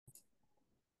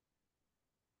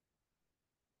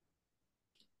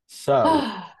So,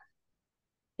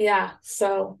 Yeah,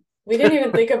 so we didn't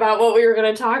even think about what we were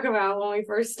going to talk about when we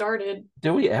first started.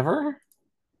 do we ever?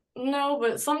 No,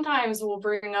 but sometimes we'll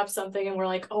bring up something and we're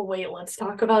like, oh, wait, let's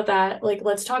talk about that. Like,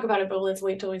 let's talk about it, but let's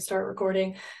wait till we start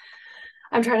recording.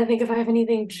 I'm trying to think if I have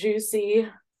anything juicy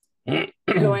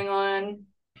going on.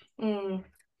 Mm.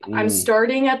 I'm Mm,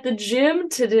 starting at the gym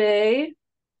today.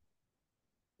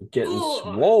 getting Ugh.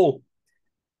 swole.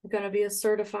 I'm gonna be a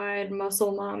certified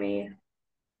muscle mommy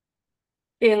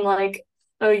in like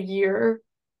a year.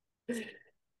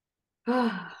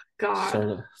 Oh,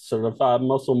 God. Certified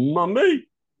muscle mummy.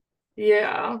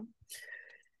 Yeah.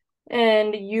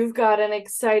 And you've got an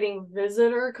exciting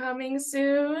visitor coming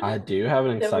soon I do have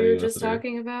an that we were exciting just visitor.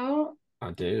 talking about.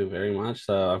 I do very much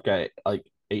so. I've got like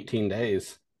 18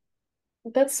 days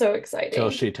That's so till exciting.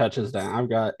 she touches down. I've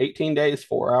got 18 days,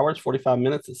 4 hours, 45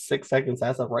 minutes, and 6 seconds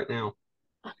as of right now.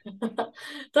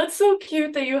 That's so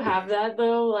cute that you have that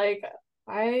though. Like,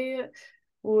 I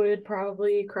would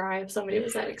probably cry if somebody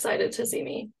was that excited to see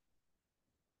me.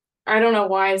 I don't know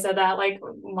why I said that. Like,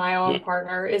 my own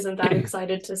partner isn't that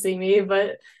excited to see me,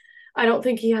 but I don't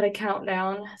think he had a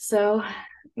countdown, so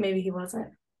maybe he wasn't.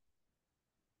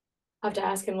 I'll have to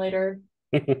ask him later.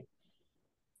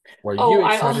 Were you Oh,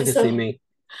 I excited to see also me?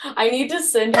 I need to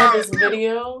send you this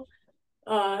video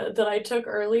that I took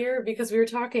earlier because we were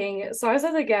talking. So I was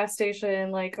at the gas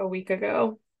station like a week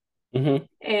ago, Hmm.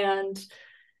 and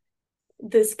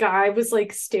this guy was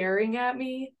like staring at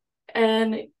me.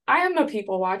 And I am a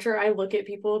people watcher. I look at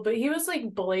people, but he was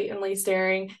like blatantly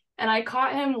staring. And I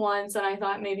caught him once and I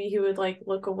thought maybe he would like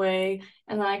look away.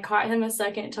 And then I caught him a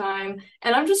second time.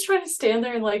 And I'm just trying to stand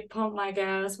there and like pump my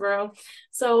gas, bro.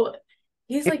 So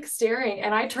he's like staring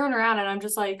and I turn around and I'm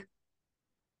just like,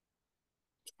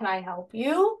 can I help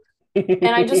you? And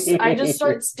I just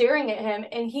start staring at him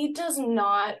and he does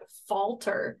not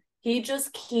falter. He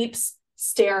just keeps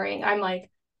staring. I'm like,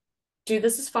 dude,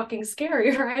 this is fucking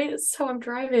scary, right? So I'm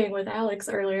driving with Alex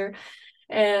earlier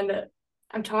and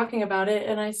I'm talking about it.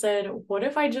 And I said, what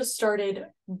if I just started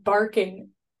barking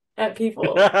at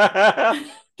people?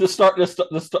 just start, just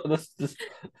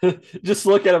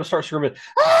look at him, start screaming.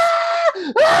 "Ah!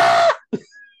 Ah!"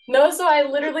 No, so I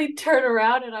literally turned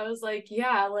around and I was like,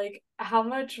 yeah, like, how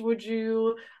much would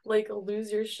you like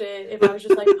lose your shit if I was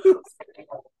just like,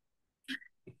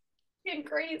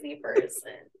 crazy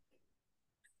person?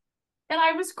 And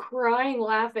I was crying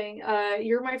laughing.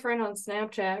 You're my friend on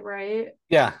Snapchat, right?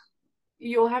 Yeah,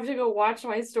 You'll have to go watch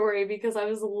my story because I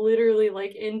was literally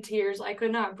like in tears. I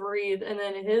could not breathe. And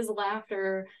then his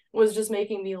laughter was just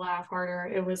making me laugh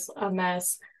harder. It was a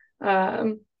mess.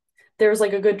 Um, there was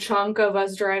like a good chunk of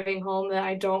us driving home that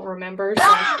I don't remember, so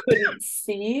I couldn't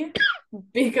see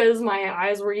because my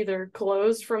eyes were either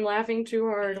closed from laughing too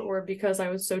hard or because I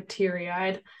was so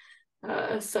teary-eyed.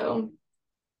 So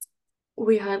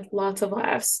we had lots of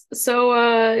laughs.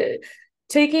 So,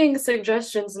 taking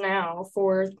suggestions now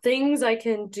for things I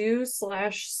can do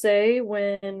slash say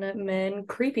when men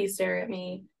creepy stare at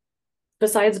me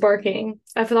besides barking.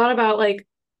 I've thought about like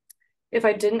if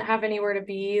I didn't have anywhere to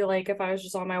be, like if I was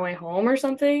just on my way home or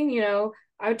something,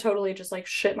 I would totally just like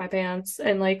shit my pants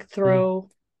and like throw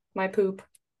my poop.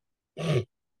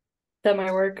 That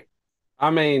might work. I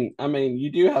mean,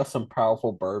 you do have some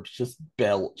powerful burps. Just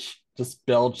belch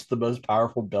the most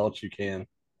powerful belch you can,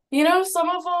 Some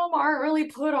of them aren't really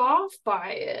put off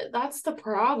by it. That's the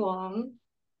problem.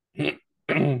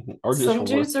 or Some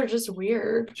dudes are just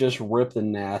weird. just rip the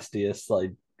nastiest,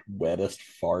 like wettest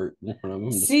fart in front of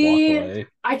them. Just walk See, away.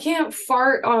 I can't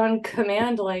fart on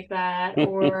command like that,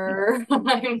 or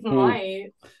I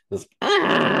might. Just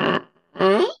and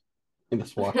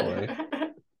just walk away. I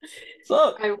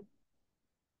So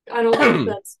I don't think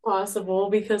that's possible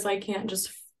because I can't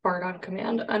just fart on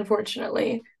command,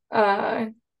 unfortunately. Uh,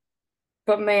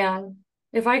 but man,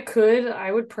 if I could,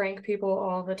 I would prank people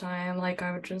all the time. Like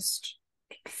I would just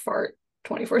fart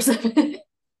 24/7.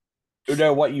 you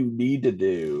know what you need to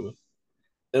do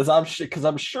is I'm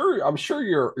sure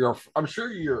your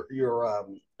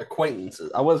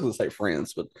acquaintances. I was going to say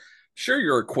friends, but sure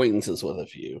your acquaintances with a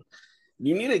few.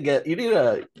 You need to get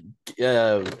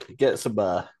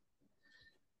some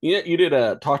you need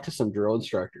to talk to some drill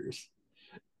instructors.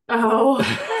 Oh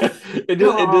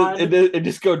God. And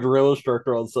just go drill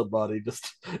instructor on somebody.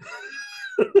 Just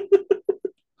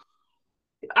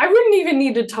I wouldn't even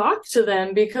need to talk to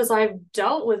them because I've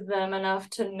dealt with them enough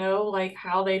to know like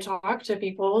how they talk to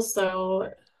people, so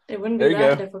it wouldn't be there you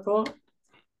that go. difficult.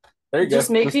 There you Just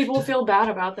go. make Just people feel bad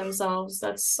about themselves.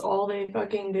 That's all they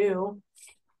fucking do.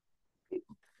 there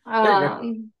you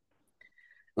Um,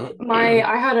 go. my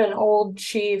I had an old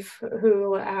chief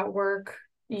who at work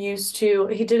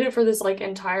he did it for this like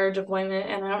entire deployment,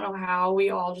 and I don't know how we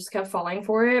all just kept falling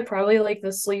for it, probably like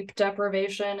the sleep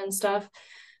deprivation and stuff.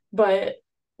 But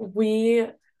we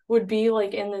would be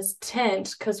like in this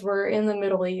tent because we're in the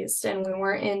Middle East and we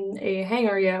weren't in a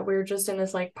hangar yet. We were just in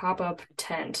this like pop-up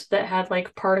tent that had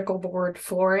like particle board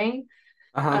flooring.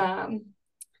 Uh-huh. Um,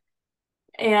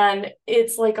 and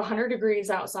it's like 100 degrees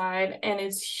outside and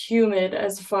it's humid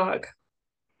as fuck.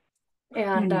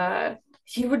 And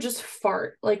he would just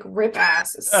fart, like rip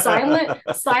ass,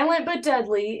 silent but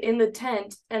deadly in the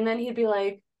tent. And then he'd be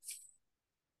like,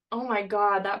 oh my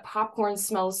God, that popcorn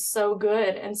smells so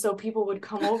good. And so people would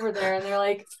come over there and they're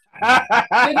like,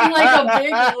 taking like a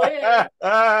big whiff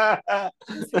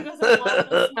because who doesn't love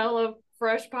the smell of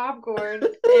fresh popcorn?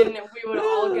 And we would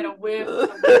all get a whiff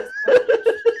of this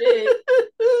shit.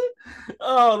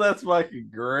 Oh, that's fucking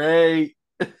great.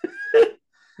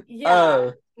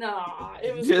 Yeah, no,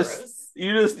 it was gross.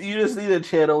 You just need to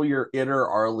channel your inner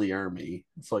Arlie Army.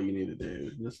 That's all you need to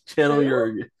do. Just channel Who?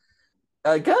 your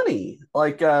Gunny.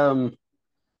 Like I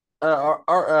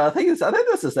think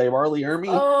that's his name, Arlie Army.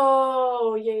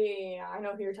 Oh, yeah. I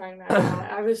know who you're talking about now.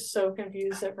 I was so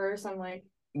confused at first. I'm like,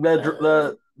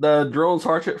 The drone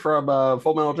sergeant from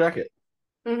Full Metal Jacket.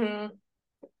 mm-hmm.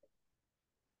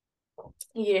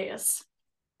 Yes.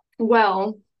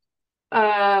 Well,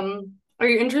 are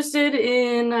you interested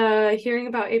in hearing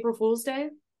about April Fool's Day?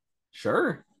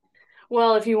 Sure.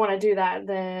 Well, if you want to do that,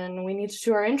 then we need to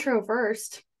do our intro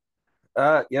first.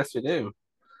 Yes, we do.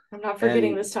 I'm not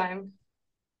forgetting And this time.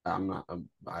 I'm not.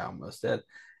 I almost did.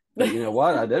 But you know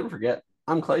what? I didn't forget.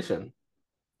 I'm Clayshan.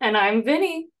 And I'm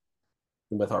Vinny.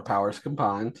 With our powers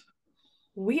combined,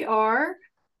 We are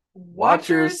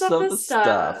watchers watchers of of the the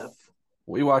stuff. stuff.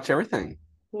 We watch everything.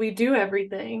 We do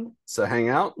everything. So hang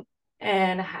out.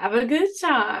 And have a good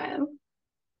time.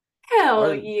 Hell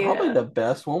Probably yeah. the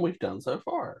best one we've done so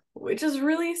far. Which is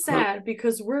really sad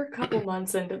because we're a couple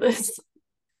months into this.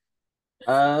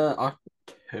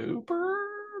 October?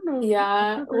 No,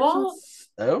 Yeah, October well, since...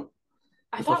 Oh,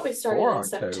 I thought we started in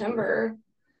October. September.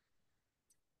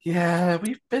 Yeah,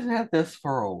 we've been at this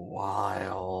for a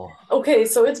while. Okay,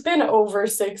 so it's been over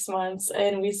 6 months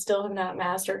and we still have not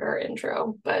mastered our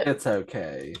intro, but It's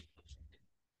okay.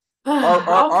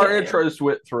 Our okay. intros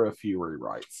went through a few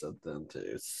rewrites of them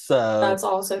too. So That's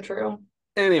also true.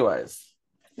 anyways,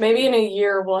 Maybe in a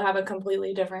year we'll have a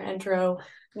completely different intro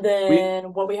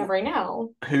than what we have right now.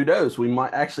 Who knows? We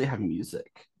might actually have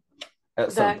music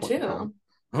at some That point in too.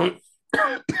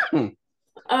 time.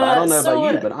 I don't know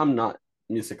about you, but I'm not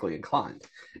musically inclined.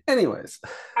 Anyways,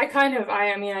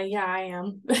 I mean, yeah, I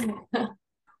am.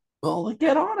 well,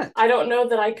 get on it. I don't know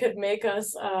that I could make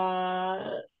us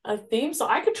a theme song.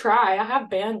 I could try. I have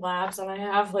BandLabs and I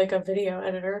have like a video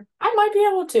editor. I might be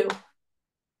able to.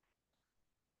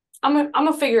 I'm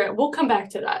gonna figure it. We'll come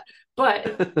back to that.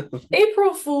 But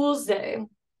April Fool's Day.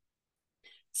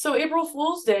 So April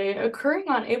Fool's Day, occurring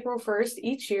on April 1st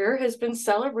each year, has been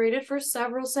celebrated for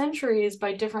several centuries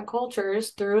by different cultures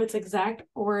through its exact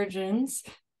origins.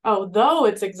 Though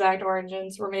its exact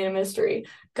origins remain a mystery.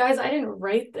 Guys, I didn't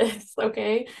write this,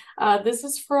 okay? This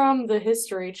is from the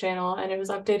History Channel, and it was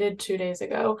updated 2 days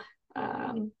ago.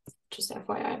 Just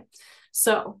FYI.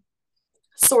 So,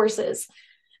 sources.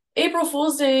 April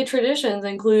Fool's Day traditions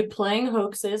include playing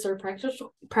hoaxes or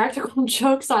practical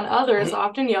jokes on others,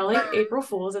 often yelling April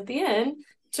Fools at the end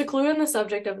to clue in the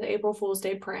subject of the April Fool's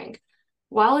Day prank.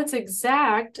 While its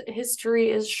exact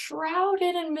history is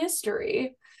shrouded in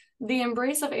mystery, the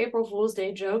embrace of April Fool's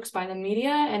Day jokes by the media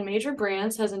and major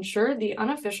brands has ensured the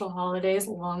unofficial holiday's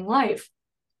long life.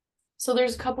 So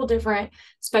there's a couple different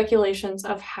speculations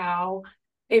of how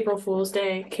April Fool's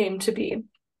Day came to be.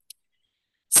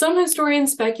 Some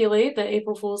historians speculate that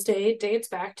April Fool's Day dates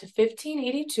back to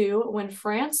 1582 when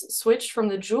France switched from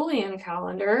the Julian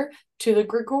calendar to the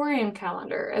Gregorian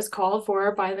calendar as called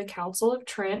for by the Council of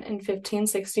Trent in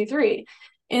 1563.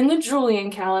 In the Julian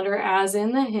calendar, as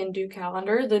in the Hindu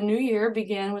calendar, the new year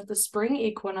began with the spring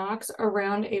equinox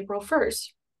around April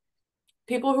 1st.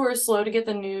 People who were slow to get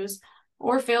the news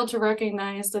or failed to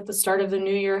recognize that the start of the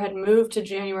new year had moved to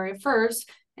January 1st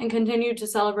and continued to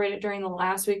celebrate it during the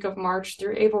last week of March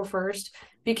through April 1st,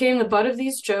 became the butt of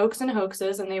these jokes and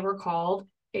hoaxes, and they were called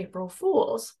April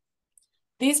Fools.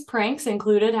 These pranks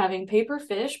included having paper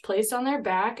fish placed on their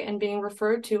back and being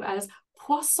referred to as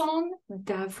poisson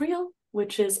d'avril,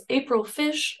 which is April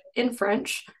fish in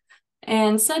French,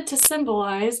 and said to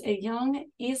symbolize a young,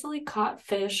 easily caught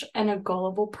fish and a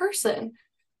gullible person.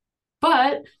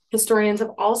 But historians have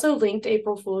also linked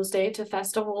April Fool's Day to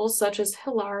festivals such as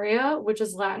Hilaria, which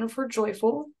is Latin for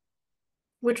joyful,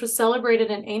 which was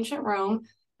celebrated in ancient Rome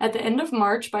at the end of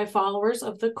March by followers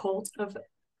of the cult of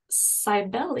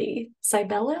Cybella.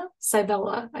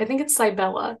 I think it's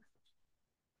Cybella.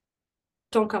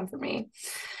 Don't come for me.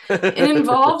 It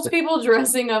involved people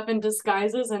dressing up in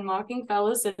disguises and mocking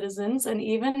fellow citizens and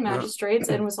even magistrates,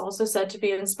 and was also said to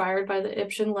be inspired by the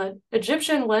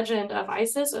Egyptian legend of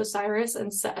Isis, Osiris,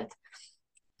 and Seth.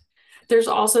 There's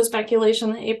also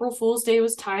speculation that April Fool's Day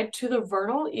was tied to the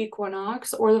vernal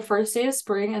equinox, or the first day of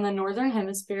spring in the northern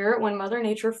hemisphere, when Mother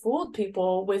Nature fooled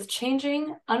people with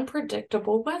changing,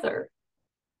 unpredictable weather.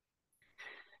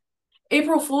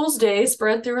 April Fool's Day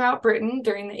spread throughout Britain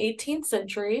during the 18th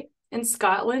century. In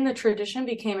Scotland, the tradition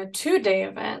became a 2-day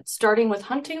event, starting with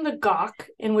hunting the gawk,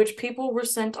 in which people were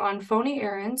sent on phony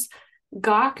errands.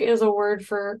 Gawk is a word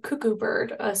for cuckoo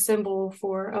bird, a symbol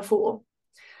for a fool.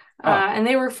 And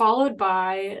they were followed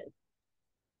by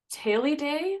Taily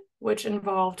Day, which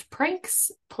involved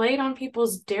pranks played on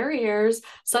people's derrieres,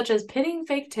 such as pinning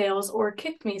fake tails or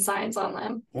kick me signs on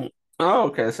them. Oh,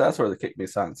 okay. So that's where the kick me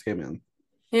signs came in.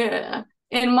 Yeah.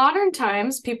 In modern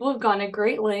times, people have gone to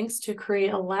great lengths to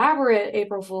create elaborate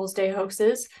April Fool's Day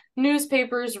hoaxes.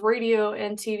 Newspapers, radio,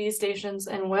 and TV stations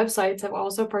and websites have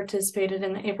also participated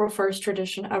in the April 1st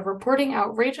tradition of reporting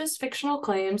outrageous fictional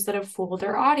claims that have fooled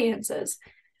their audiences.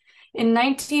 In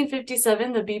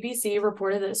 1957, the BBC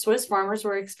reported that Swiss farmers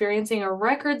were experiencing a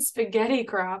record spaghetti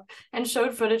crop and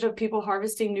showed footage of people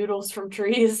harvesting noodles from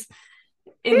trees.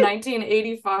 In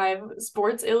 1985,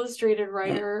 Sports Illustrated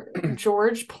writer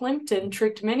George Plimpton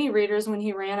tricked many readers when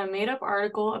he ran a made-up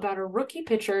article about a rookie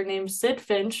pitcher named Sid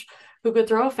Finch who could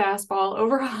throw a fastball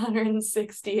over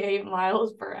 168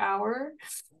 miles per hour.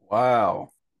 Wow.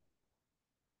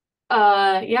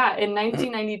 In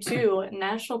 1992,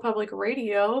 National Public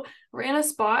Radio ran a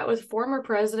spot with former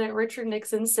President Richard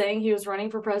Nixon saying he was running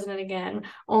for president again,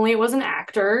 only it was an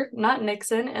actor, not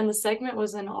Nixon, and the segment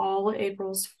was an all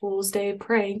April's Fool's Day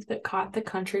prank that caught the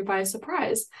country by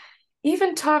surprise.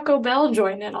 Even Taco Bell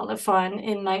joined in on the fun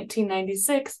in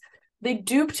 1996. They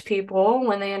duped people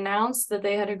when they announced that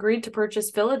they had agreed to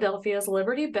purchase Philadelphia's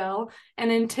Liberty Bell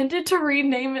and intended to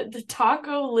rename it the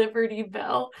Taco Liberty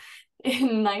Bell.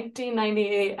 In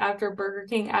 1998, after Burger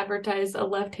King advertised a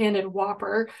left-handed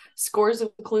Whopper, scores of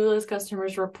clueless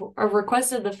customers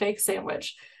requested the fake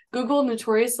sandwich. Google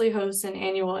notoriously hosts an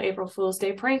annual April Fool's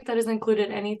Day prank that has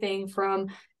included anything from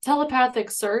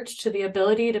telepathic search to the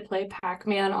ability to play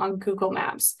Pac-Man on Google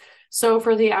Maps. So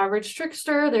for the average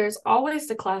trickster, there's always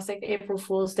the classic April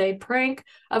Fool's Day prank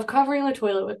of covering the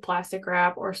toilet with plastic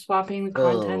wrap or swapping the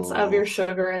contents of your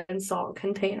sugar and salt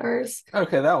containers.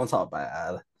 Okay, that one's not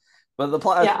bad. But the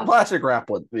plastic wrap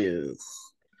one is.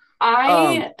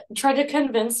 I tried to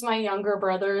convince my younger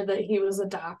brother that he was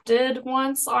adopted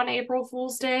once on April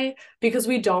Fool's Day because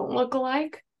we don't look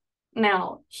alike.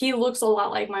 Now, he looks a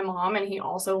lot like my mom, and he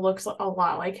also looks a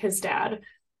lot like his dad.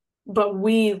 But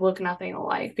we look nothing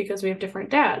alike because we have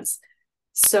different dads.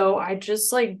 So I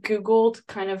just Googled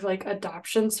kind of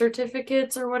adoption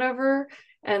certificates or whatever,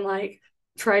 and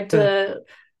tried to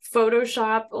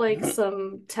Photoshop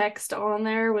some text on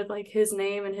there with his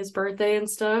name and his birthday and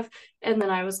stuff. And then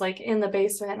I was in the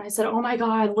basement and I said, "Oh my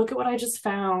God, look at what I just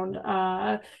found.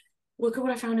 Look at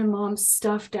what I found in mom's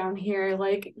stuff down here.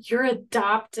 You're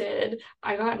adopted."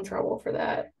 I got in trouble for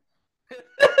that.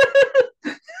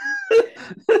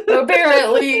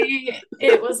 Apparently,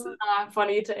 it was not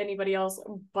funny to anybody else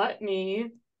but me.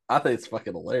 I think it's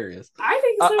fucking hilarious. I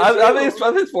think so too. I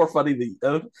think it's more funny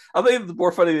than I think it's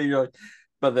more funny than you're like,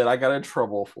 but then I got in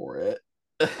trouble for it.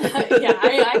 Yeah,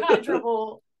 I got in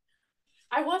trouble.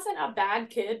 I wasn't a bad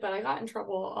kid, but I got in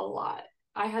trouble a lot.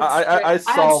 I had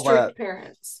strict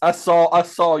parents. I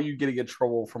saw you getting in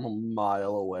trouble from a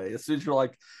mile away. As soon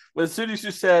as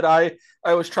you said I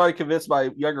was trying to convince my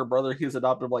younger brother he's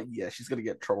adopted, I'm like, yeah, she's gonna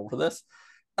get in trouble for this.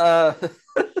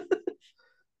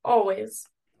 Always.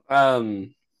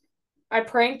 I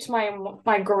pranked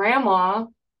my grandma,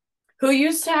 who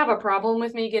used to have a problem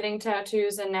with me getting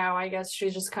tattoos, and now I guess she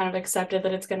just kind of accepted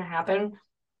that it's gonna happen.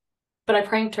 But I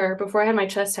pranked her before I had my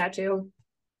chest tattoo.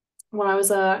 When I was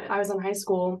in high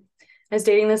school, I was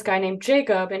dating this guy named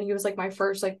Jacob, and he was my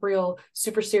first real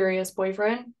super serious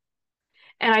boyfriend.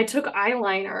 And I took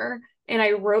eyeliner and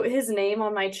I wrote his name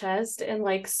on my chest in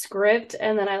script,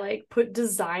 and then I put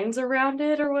designs around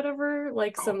it or whatever,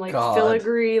 some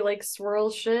filigree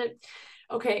swirl shit.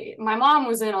 Okay, my mom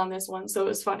was in on this one, so it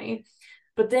was funny.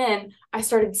 But then I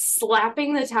started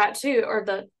slapping the tattoo,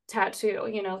 the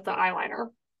eyeliner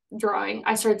drawing.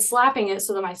 I started slapping it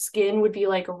so that my skin would be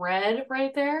red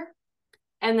right there.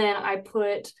 And then I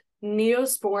put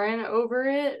Neosporin over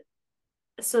it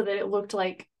so that it looked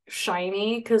like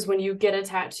shiny because when you get a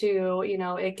tattoo, you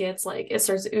know, it gets like it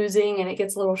starts oozing and it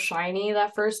gets a little shiny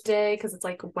that first day because it's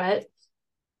like wet.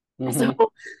 So Mm-hmm.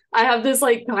 I have this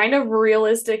like kind of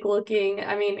realistic looking.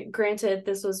 I mean, granted,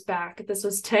 this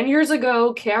was 10 years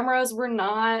ago. Cameras were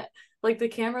not like the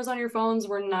cameras on your phones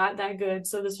were not that good.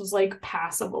 So this was like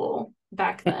passable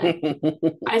back then.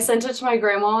 I sent it to my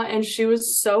grandma and she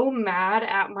was so mad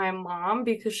at my mom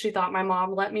because she thought my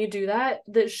mom let me do that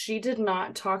she did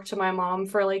not talk to my mom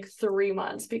for like 3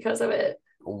 months because of it.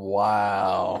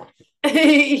 Wow.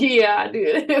 Yeah,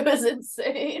 dude, it was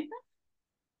insane.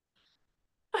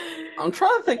 I'm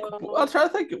trying to think. So, I'm trying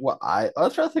to think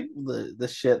I'm trying to think the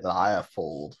shit that I have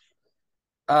pulled.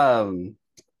 Um,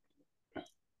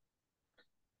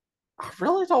 I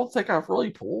really don't think I've really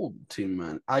pulled too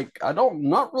many. I don't.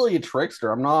 Not really a trickster.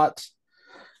 I'm not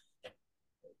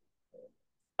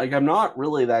like I'm not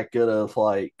really that good of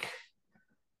like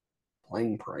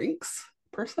playing pranks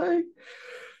per se.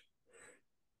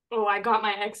 oh, I got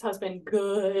my ex-husband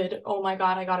good. Oh my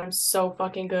God, I got him so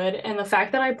fucking good. And the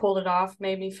fact that I pulled it off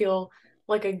made me feel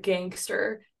like a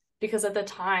gangster because at the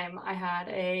time I had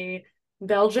a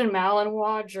Belgian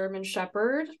Malinois German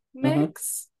Shepherd Mm-hmm.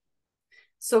 mix.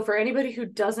 So for anybody who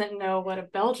doesn't know what a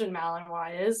Belgian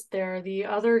Malinois is, they're the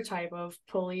other type of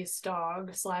police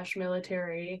dog slash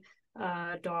military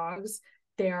dogs.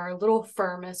 They are little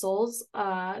fur missiles.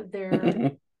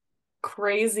 They're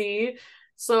crazy.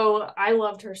 So I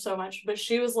loved her so much, but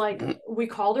she was like, we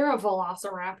called her a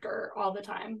velociraptor all the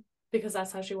time because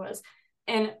that's how she was.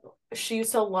 And she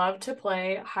used to love to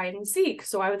play hide and seek.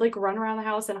 So I would like run around the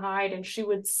house and hide, and she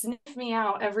would sniff me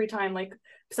out every time, like,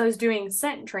 because I was doing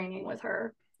scent training with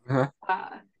her. Uh-huh.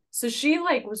 Uh, so she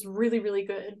like was really, really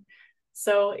good.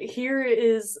 So here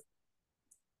is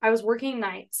I was working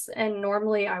nights, and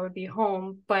normally I would be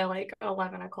home by like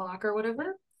 11 o'clock or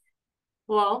whatever.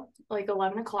 Well, like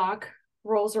 11 o'clock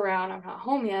rolls around. I'm not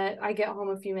home yet. I get home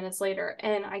a few minutes later.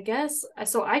 And I guess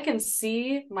so I can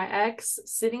see my ex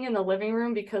sitting in the living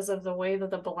room because of the way that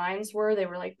the blinds were. They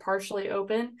were like partially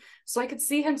open. So I could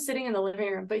see him sitting in the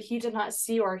living room, but he did not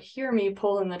see or hear me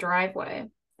pull in the driveway.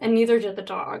 And neither did the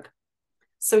dog.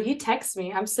 So he texts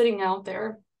me. I'm sitting out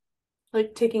there,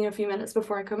 like taking a few minutes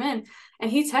before I come in. And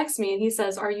he texts me and he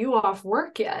says, "Are you off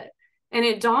work yet?" And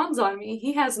it dawns on me,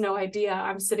 he has no idea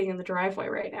I'm sitting in the driveway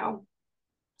right now.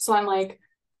 So I'm like,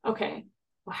 okay,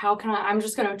 well, how can I'm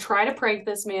just going to try to prank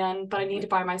this man, but I need to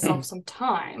buy myself some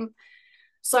time.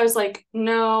 So I was like,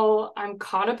 no, I'm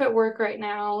caught up at work right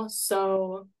now.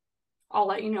 So I'll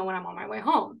let you know when I'm on my way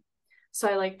home. So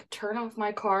I like turn off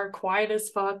my car, quiet as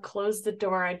fuck, close the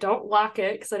door. I don't lock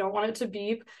it because I don't want it to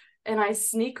beep. And I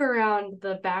sneak around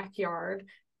the backyard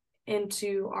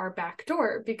into our back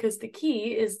door because the key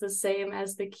is the same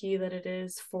as the key that it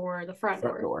is for the front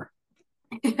Front door.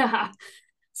 door. Yeah.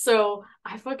 So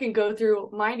I fucking go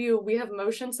through, mind you, we have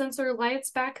motion sensor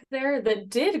lights back there that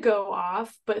did go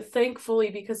off, but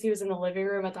thankfully because he was in the living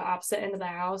room at the opposite end of the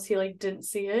house, he like didn't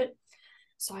see it.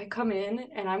 So I come in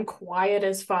and I'm quiet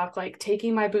as fuck, like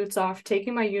taking my boots off,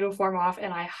 taking my uniform off,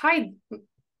 and I hide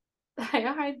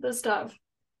the stuff.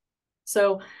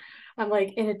 So I'm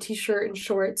like in a t-shirt and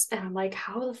shorts, and I'm like,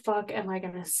 how the fuck am I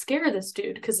gonna scare this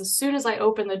dude? Because as soon as I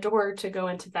open the door to go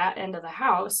into that end of the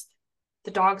house,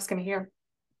 the dog's gonna hear,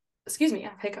 excuse me, I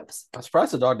have hiccups. I'm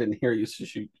surprised the dog didn't hear you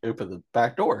since you opened the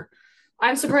back door.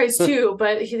 I'm surprised too,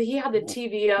 but he had the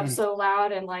TV up so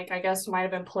loud and like I guess might have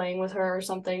been playing with her or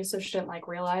something, so she didn't like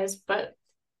realize. But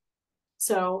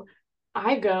so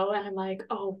I go and I'm like,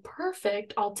 oh,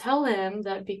 perfect. I'll tell him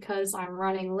that because I'm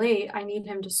running late, I need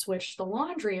him to switch the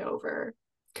laundry over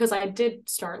because I did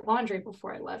start laundry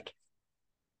before I left.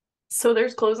 So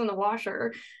there's clothes in the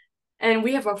washer, and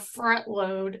we have a front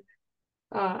load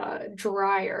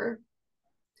dryer.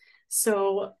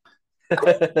 So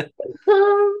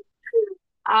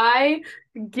I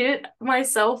get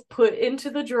myself put into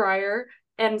the dryer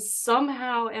and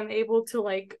somehow am able to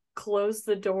like close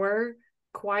the door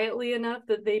quietly enough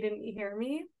that they didn't hear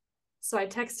me. So I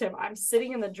text him, I'm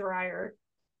sitting in the dryer,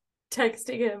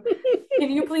 texting him, can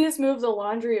you please move the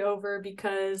laundry over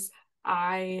because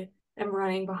I am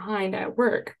running behind at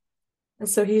work? And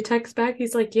so he texts back,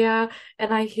 he's like, yeah.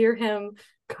 And I hear him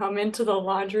come into the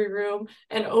laundry room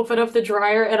and open up the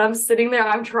dryer. And I'm sitting there,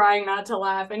 I'm trying not to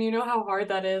laugh. And you know how hard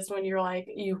that is when you're like,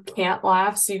 you can't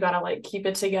laugh. So you got to like keep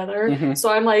it together. Mm-hmm. So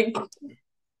I'm like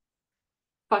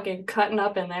fucking cutting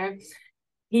up in there.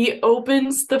 He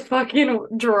opens the fucking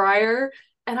dryer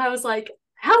and I was like,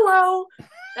 hello.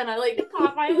 And I like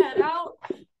pop my head out.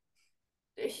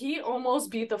 He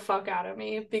almost beat the fuck out of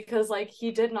me because like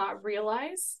he did not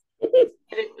realize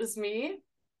it was me.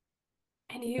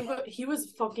 And he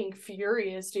was fucking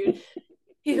furious, dude.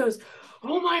 He goes,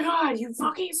 "Oh my god, you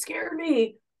fucking scared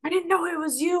me. I didn't know it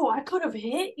was you. I could have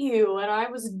hit you." And I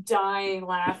was dying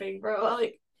laughing, bro.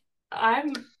 Like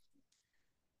I'm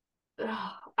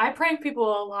I prank people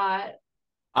a lot.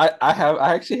 I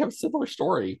actually have a similar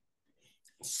story.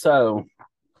 So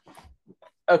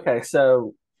okay,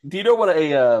 so do you know what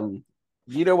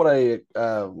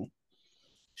a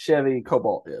Chevy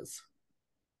Cobalt is?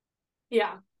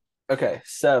 Yeah. Okay,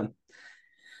 so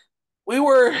we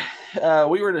were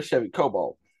in a Chevy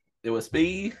Cobalt. It was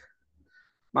me,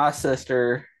 my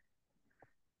sister,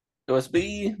 it was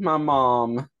me, my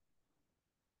mom.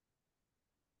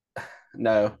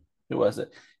 No, who was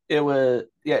it? It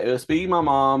was me, my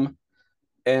mom,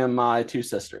 and my two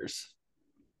sisters.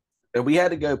 And we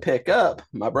had to go pick up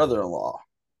my brother-in-law.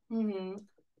 Mm-hmm.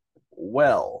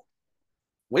 Well,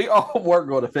 we all weren't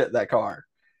going to fit in that car.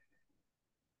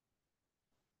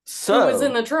 Who was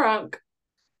in So, the trunk?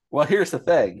 well, here's the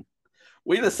thing.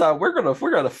 We decide we're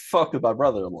gonna fuck with my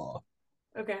brother-in-law.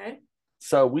 Okay.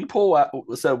 So we pull out.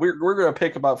 So we're gonna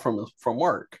pick him up from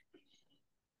work.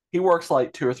 He works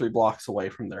like 2 or 3 blocks away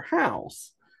from their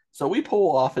house. So we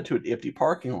pull off into an empty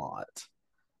parking lot,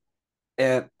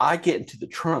 and I get into the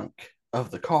trunk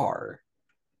of the car.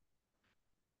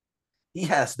 He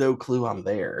has no clue I'm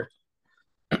there,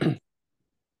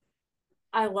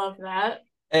 I love that.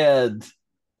 and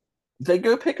they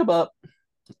go pick him up.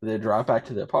 They drive back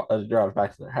to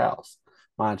their house.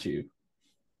 Mind you,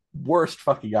 worst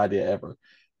fucking idea ever.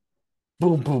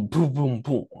 Boom, boom, boom, boom,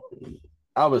 boom.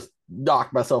 I was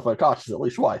knocked myself unconscious at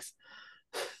least twice.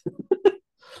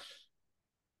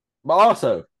 But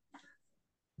also,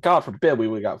 God forbid we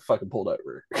would have got fucking pulled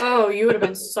over. Oh, you would have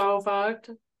been so fucked.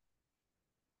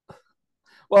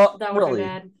 Well, That would have been really,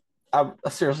 bad. I'm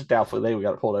seriously doubtful they would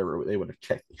have got pulled over. They would have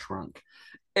checked the trunk.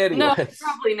 No, Anyways,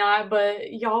 probably not,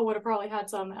 but y'all would have probably had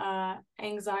some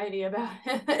anxiety about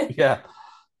it. yeah.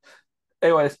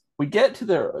 Anyways, we get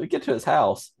to his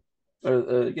house,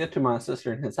 or get to my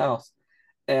sister in his house,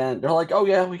 and they're like, "Oh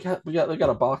yeah, we got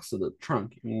a box in the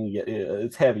trunk.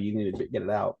 It's heavy. You need to get it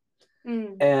out."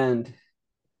 Mm. And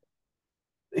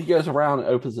he goes around and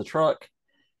opens the truck,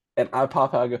 and I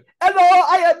pop out and go, "Hello,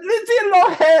 I am Lindsay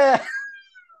Lohan."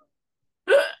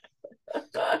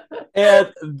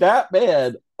 And that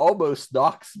man almost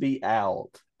knocks me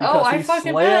out Oh, because I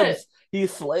fucking bet. he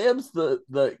slams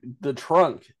the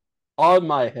trunk on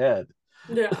my head.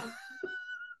 Yeah.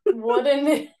 What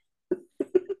an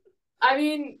I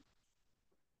mean,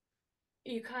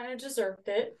 you kind of deserved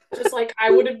it. Just like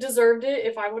I would have deserved it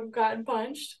if I would have gotten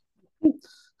punched.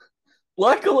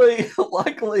 Luckily,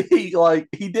 he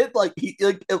did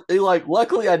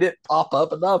luckily I didn't pop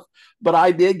up enough, but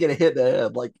I did get a hit in the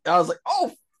head. Like I was like,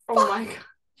 oh Oh fuck. my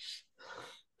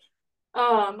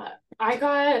God. I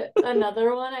got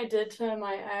another one I did to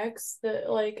my ex that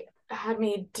like had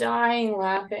me dying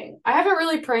laughing. I haven't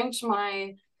really pranked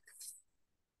my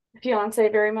fiance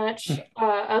very much,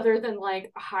 other than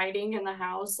like hiding in the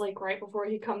house like right before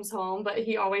he comes home, but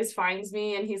he always finds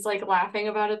me and he's like laughing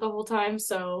about it the whole time.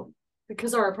 So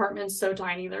because our apartment's so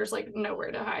tiny, there's like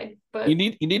nowhere to hide. But You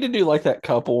need to do like that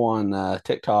couple on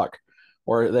TikTok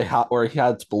where he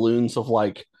has balloons of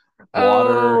like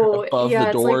water oh above the yeah,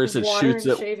 it's like doors and water and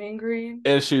shaving cream.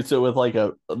 shoots it with like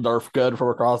a Nerf gun from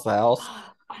across the house.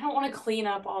 I don't want to clean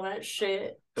up all that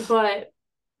shit, but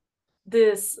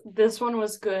this one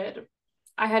was good.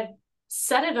 I had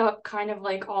set it up kind of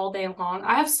like all day long.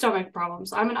 I have stomach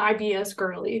problems. I'm an IBS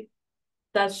girly.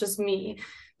 That's just me.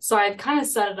 So I had kind of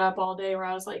set it up all day where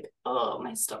I was like, oh,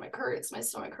 my stomach hurts. My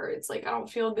stomach hurts. Like, I don't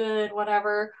feel good,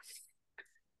 whatever.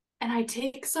 And I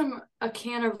take a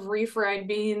can of refried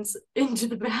beans into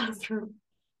the bathroom.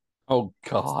 Oh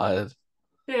God.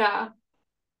 Yeah.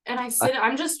 And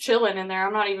I'm just chilling in there.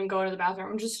 I'm not even going to the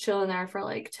bathroom. I'm just chilling there for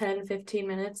like 10, 15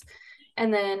 minutes.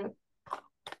 And then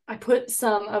I put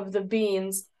some of the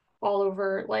beans all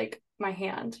over like my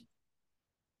hand,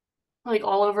 like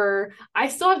all over. I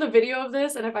still have the video of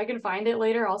this, and if I can find it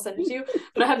later, I'll send it to you.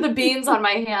 But I have the beans on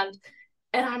my hand,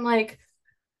 and I'm like,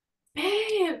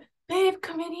 babe,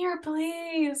 come in here,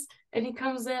 please. And he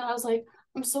comes in. I was like,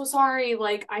 I'm so sorry.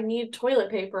 Like, I need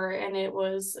toilet paper, and it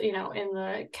was, in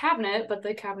the cabinet, but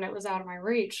the cabinet was out of my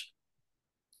reach.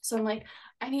 So I'm like,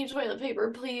 I need toilet paper,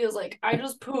 please. Like, I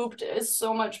just pooped. It's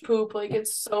so much poop. Like,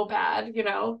 it's so bad,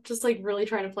 just like really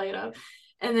trying to play it up.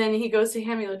 And then he goes to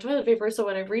hand me the toilet paper. So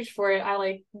when I reach for it, I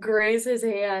like graze his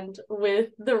hand with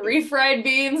the refried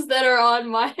beans that are on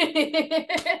my hand.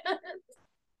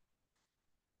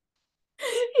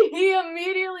 He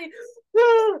immediately,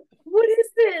 "Oh, what is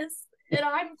this?" And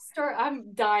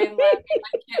I'm dying laughing.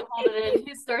 I can't hold it in.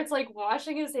 He starts like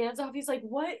washing his hands off. He's like,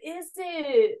 "What is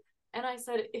it?" And I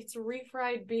said, "It's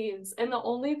refried beans." And the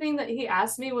only thing that he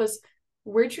asked me was,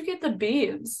 "Where'd you get the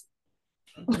beans?"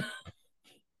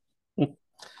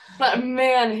 But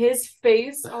man, his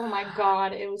face, oh my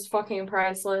God, it was fucking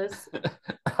priceless.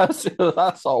 I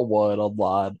saw one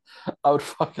online. I would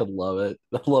fucking love it.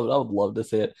 I love it. I would love to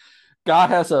see it. Guy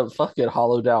has a fucking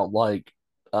hollowed out like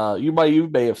you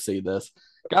may have seen this.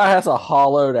 Guy has a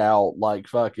hollowed out like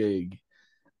fucking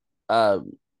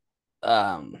um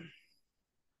um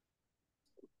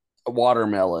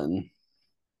watermelon.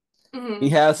 He Mm-hmm.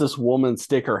 has this woman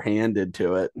stick her hand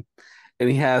into it, and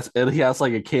he has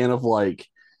like a can of like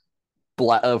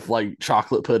black of like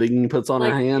chocolate pudding he puts on her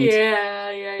Like, hand,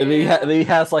 yeah, yeah, and then yeah. he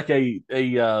has like a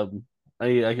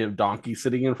donkey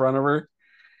sitting in front of her,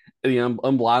 and he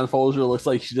unblindfolds her. It looks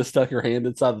like she just stuck her hand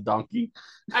inside the donkey.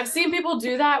 I've seen people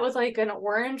do that with like an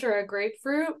orange or a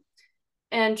grapefruit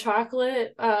and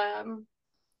chocolate.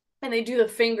 And they do the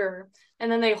finger,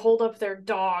 and then they hold up their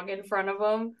dog in front of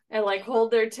them and like hold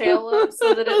their tail up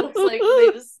so that it looks like they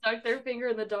just stuck their finger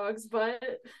in the dog's butt.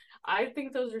 I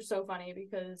think those are so funny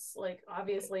because like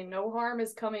obviously no harm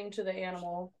is coming to the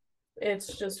animal.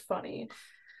 It's just funny.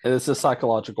 And it's a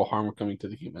psychological harm coming to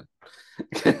the human.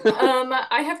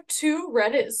 I have two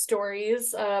Reddit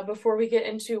stories before we get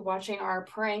into watching our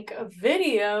prank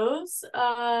videos.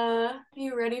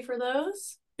 You ready for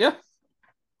those? Yeah.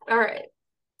 All right.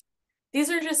 These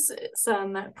are just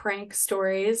some prank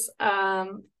stories.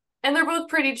 And they're both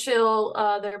pretty chill.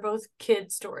 They're both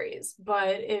kid stories.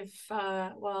 But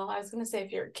well, I was gonna say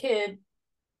if you're a kid,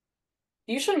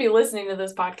 you shouldn't be listening to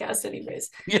this podcast anyways.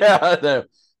 Yeah, I know.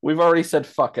 We've already said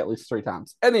fuck at least 3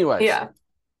 times. Anyways. Yeah.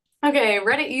 Okay,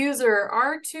 Reddit user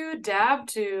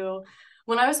R2Dab2.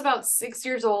 When I was about 6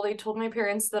 years old, I told my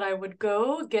parents that I would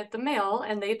go get the mail,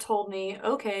 and they told me,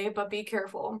 okay, but be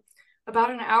careful. About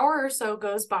an hour or so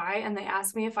goes by, and they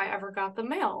asked me if I ever got the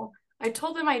mail. I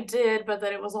told them I did, but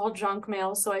that it was all junk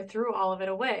mail, so I threw all of it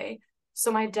away.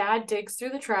 So my dad digs through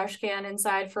the trash can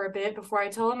inside for a bit before I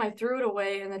tell him I threw it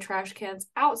away and the trash can's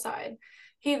outside.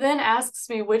 He then asks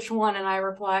me which one, and I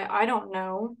reply, I don't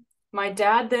know. My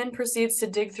dad then proceeds to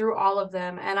dig through all of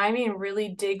them, and I mean really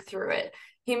dig through it.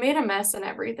 He made a mess and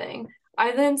everything.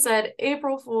 I then said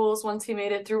April Fools once he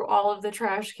made it through all of the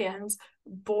trash cans.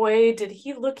 Boy, did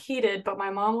he look heated, but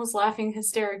my mom was laughing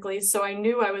hysterically, so I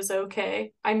knew I was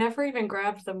okay. I never even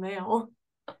grabbed the mail.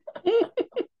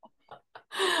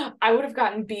 I would have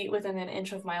gotten beat within an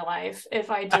inch of my life if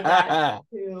I did that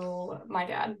to my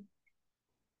dad.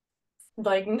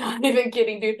 Like, not even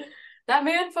kidding, dude. That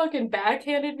man fucking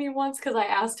backhanded me once because I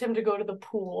asked him to go to the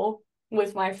pool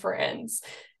with my friends.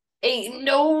 Ain't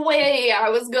no way I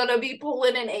was gonna be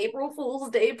pulling an April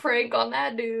Fool's Day prank on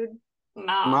that dude.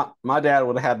 Nah. My dad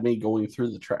would have had me going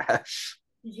through the trash.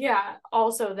 Yeah,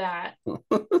 also that.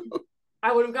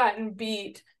 I would have gotten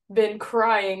beat, been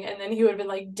crying, and then he would have been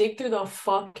like, dig through the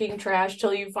fucking trash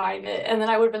till you find it. And then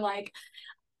I would have been like,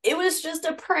 it was just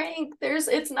a prank.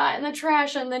 It's not in the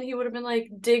trash. And then he would have been like,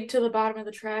 dig to the bottom of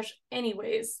the trash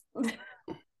anyways.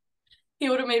 He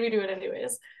would have made me do it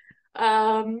anyways.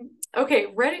 Okay,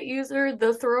 Reddit user,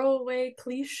 the throwaway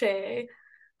cliche.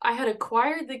 I had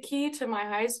acquired the key to my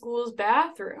high school's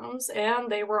bathrooms, and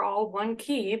they were all one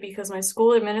key because my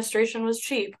school administration was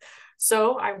cheap.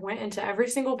 So I went into every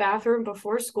single bathroom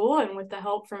before school, and with the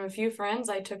help from a few friends,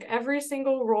 I took every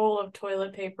single roll of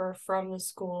toilet paper from the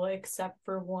school except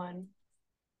for one.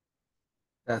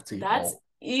 That's That's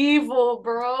evil. evil,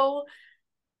 bro.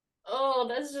 Oh,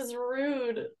 that's just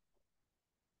rude. Oh,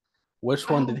 Which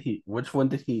one did he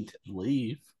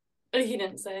leave? he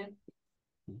didn't say.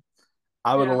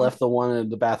 I would have Yeah. left the one in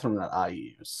the bathroom that I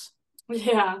use.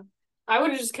 Yeah. I would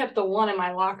have just kept the one in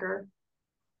my locker.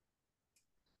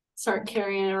 Start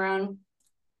carrying it around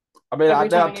I mean, every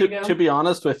time now I need to to go. be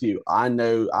honest with you, I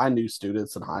knew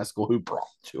students in high school who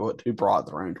brought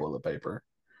their own toilet paper.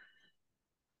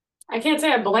 I can't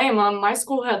say I blame them. My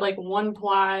school had like one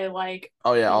ply, like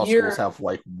Oh yeah, all schools you're have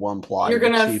like one ply, you're the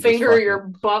gonna cheapest finger fucking. your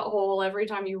butthole every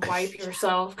time you wipe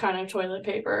yourself kind of toilet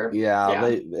paper. Yeah,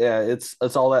 Yeah. it's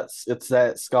all it's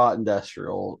that Scott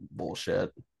industrial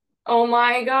bullshit. Oh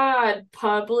my God,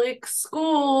 public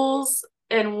schools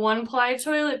and one ply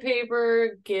toilet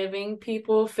paper giving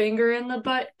people finger in the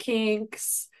butt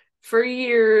kinks for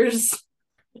years.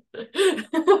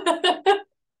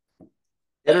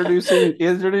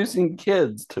 Introducing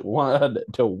kids to one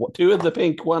to two of the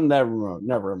pink one.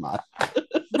 Never mind.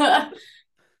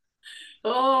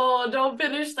 Oh, don't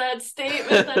finish that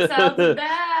statement. That sounds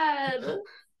bad.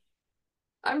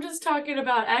 I'm just talking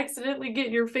about accidentally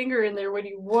getting your finger in there when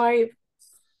you wipe.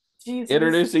 Jesus.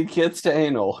 Introducing kids to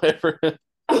anal.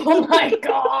 Oh my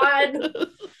God.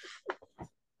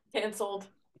 Canceled.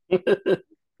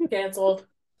 Canceled.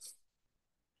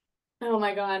 Oh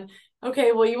my God.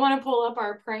 Okay, well, you want to pull up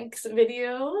our pranks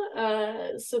video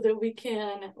so that we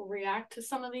can react to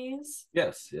some of these?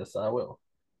 Yes, yes, I will.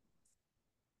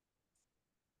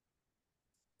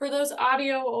 For those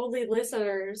audio only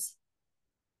listeners,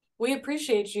 we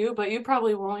appreciate you, but you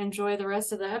probably won't enjoy the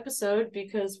rest of the episode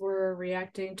because we're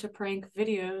reacting to prank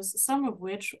videos, some of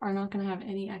which are not going to have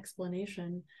any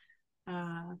explanation.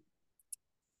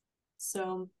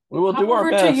 So We will hop do our over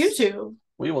to best. YouTube.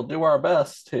 We will do our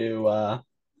best to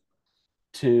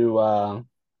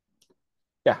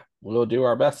yeah, we'll do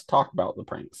our best to talk about the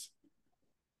pranks.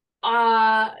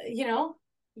 You know,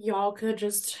 y'all could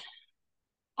just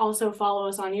also follow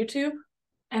us on YouTube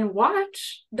and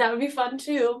watch. That would be fun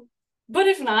too. But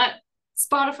if not,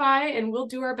 Spotify, and we'll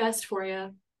do our best for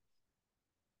you.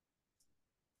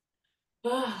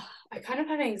 I kind of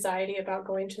have anxiety about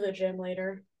going to the gym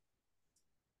later.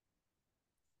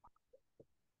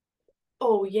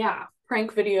 Oh yeah,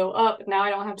 prank video up. Now I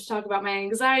don't have to talk about my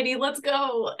anxiety. Let's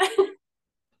go.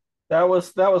 That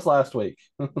was last week.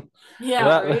 Yeah,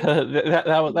 that,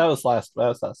 right. that was last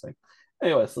thing.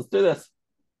 Anyways, let's do this.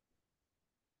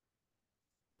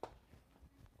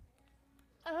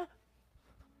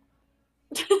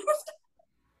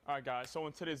 All right, guys. So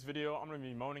in today's video, I'm gonna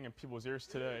be moaning in people's ears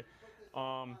today.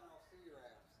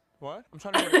 What? I'm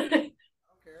trying to hear.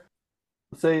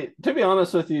 See, to be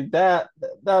honest with you,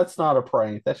 that's not a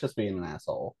prank. That's just being an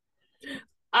asshole.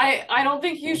 I don't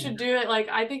think you should do it. Like,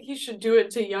 I think you should do it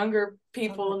to younger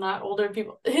people, not older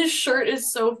people. His shirt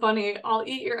is so funny. I'll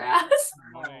eat your ass.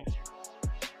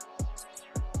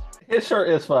 His shirt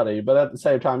is funny, but at the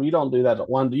same time, you don't do that.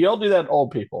 One, you don't do that to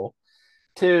old people.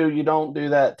 Two, you don't do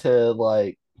that to,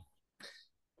 like,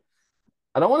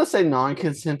 I don't want to say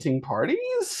non-consenting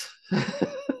parties.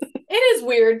 It is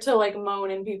weird to like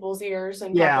moan in people's ears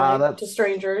in public to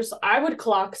strangers. I would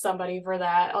clock somebody for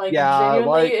that. Like, yeah,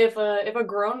 genuinely, like, if a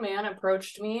grown man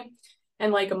approached me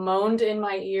and like moaned in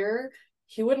my ear,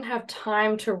 he wouldn't have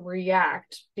time to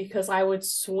react because I would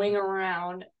swing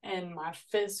around and my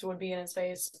fist would be in his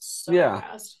face so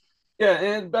fast. Yeah,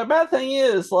 and the bad thing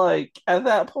is, like, at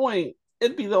that point,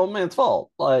 it'd be the old man's fault.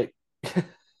 Like,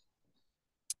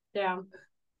 yeah.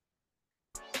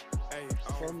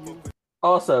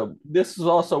 Also, this is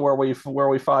also where we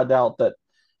find out that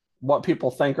what people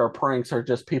think are pranks are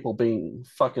just people being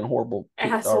fucking horrible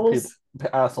assholes.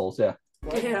 Assholes, yeah.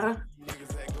 Yeah.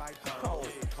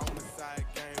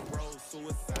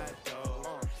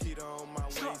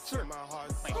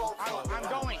 I'm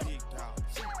going.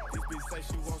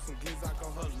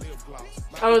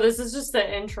 Oh, this is just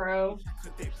the intro.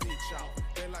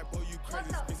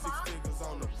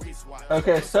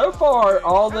 Okay, so far,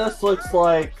 all this looks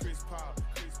like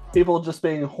people just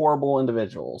being horrible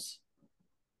individuals.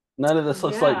 None of this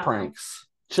looks like pranks.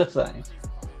 Just saying.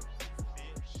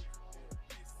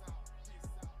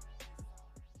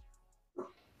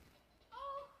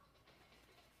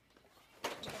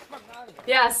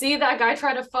 Yeah, see, that guy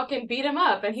tried to fucking beat him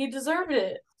up and he deserved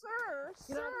it.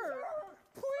 Sir,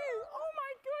 please, oh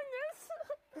my goodness.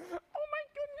 Oh my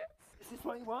goodness. Is this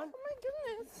what you want? Oh my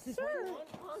goodness, sir.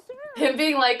 Him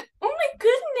being like, oh my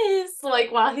goodness,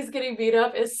 like while he's getting beat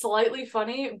up is slightly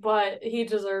funny, but he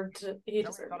deserved it. He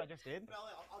deserved it. I just did?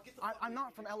 I'm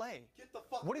not from LA.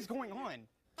 What is going on?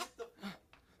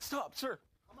 Stop, sir.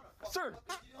 Sir.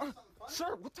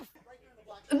 Sir, what the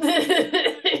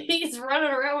He's running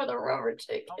around with a rubber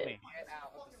chicken.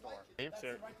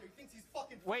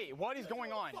 Wait, what is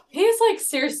going on? He's like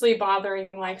seriously bothering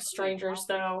like strangers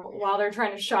though while they're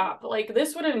trying to shop. Like,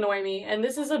 this would annoy me, and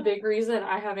this is a big reason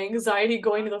I have anxiety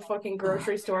going to the fucking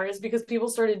grocery store is because people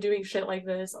started doing shit like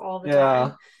this all the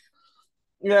time.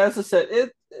 Yeah, as I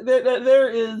said, there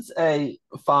is a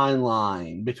fine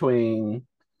line between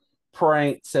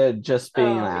pranks and just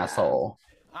being an asshole.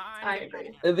 I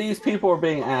agree. These people are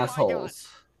being assholes.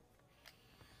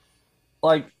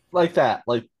 Like that.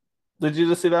 Like, did you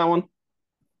just see that one?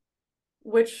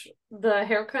 Which, the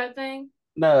haircut thing?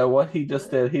 No, what he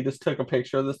just did. He just took a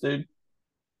picture of this dude.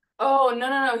 Oh,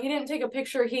 no. He didn't take a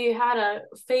picture. He had a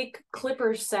fake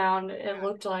clipper sound, it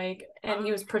looked like, and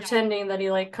he was pretending that he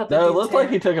like cut the dude's No, it looked hair.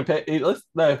 like he took a picture.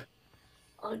 No.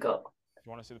 I'll go. You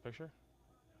want to see the picture?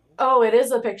 Oh, it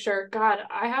is a picture. God,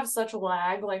 I have such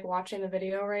lag like watching the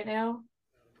video right now.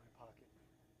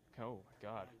 Oh my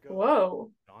God.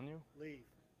 Whoa. On you? Leave.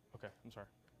 Okay, I'm sorry.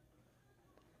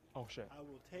 Oh shit. I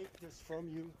will take this from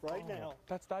you right now.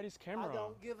 That's Daddy's camera. I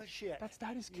don't give a shit. That's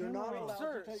Daddy's camera. You're not allowed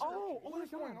to take what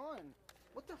is going on?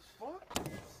 What the fuck?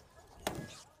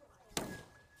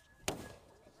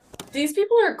 These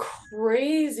people are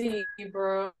crazy,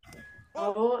 bro.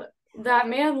 That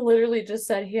man literally just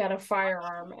said he had a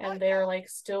firearm, and they're like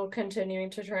still continuing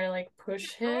to try to like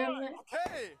push him.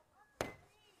 Okay.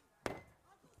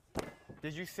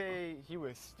 Did you say he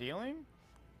was stealing?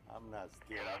 I'm not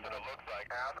scared. That's what it looks like.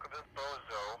 Ask this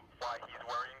bozo why he's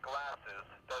wearing glasses.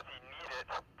 Does he need it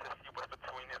to see what's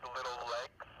between his little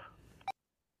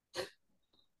legs?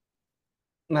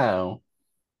 No.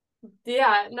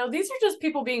 Yeah, no, these are just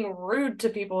people being rude to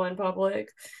people in public.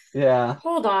 Yeah.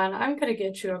 Hold on, I'm gonna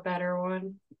get you a better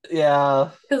one.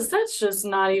 Yeah. Because that's just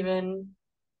not even.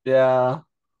 Yeah.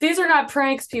 These are not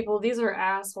pranks, people. These are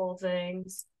asshole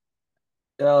things.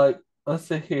 Yeah, like, let's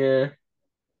see here.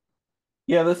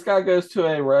 Yeah, this guy goes to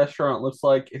a restaurant, looks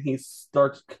like, and he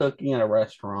starts cooking in a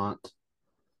restaurant.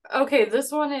 Okay,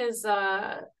 this one's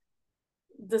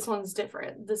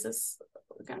different. This is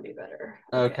gonna be better.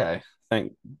 Okay.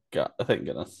 Thank God. Thank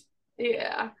goodness.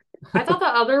 Yeah. I thought the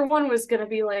other one was gonna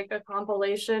be like a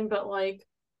compilation, but like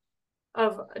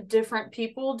of different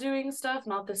people doing stuff,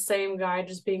 not the same guy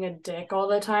just being a dick all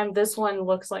the time. This one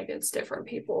looks like it's different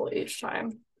people each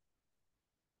time.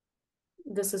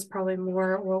 This is probably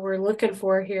more what we're looking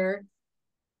for here.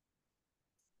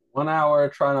 1 hour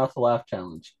try not to laugh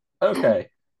challenge. Okay.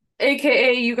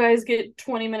 AKA, you guys get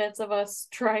 20 minutes of us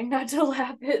trying not to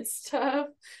laugh at stuff.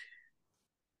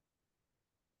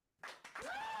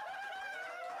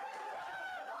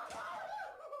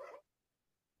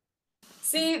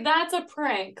 See, that's a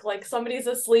prank. Like somebody's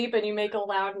asleep and you make a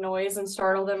loud noise and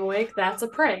startle them awake. That's a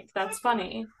prank. That's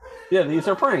funny. Yeah, these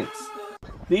are pranks.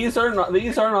 These are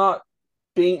not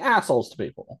being assholes to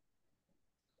people.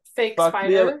 Fake Fuck the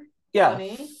spider. other, yeah.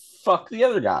 Funny. Fuck the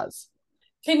other guys.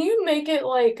 Can you make it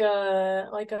like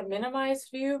a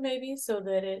minimized view maybe so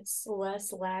that it's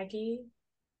less laggy?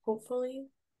 Hopefully.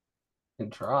 Can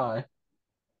try.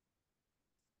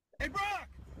 Hey, Brock!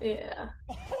 Yeah.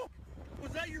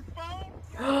 Was that your phone?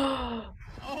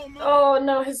 Oh man. oh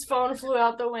no, his phone flew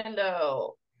out the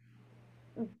window.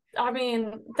 I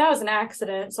mean, that was an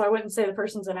accident, so I wouldn't say the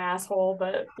person's an asshole,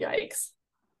 but yikes.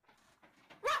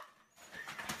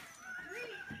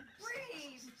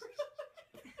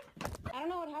 I don't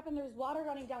know what happened. There was water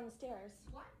running down the stairs.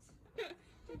 What?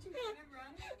 Did you see him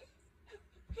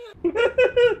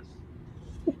run?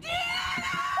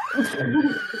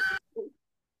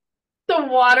 The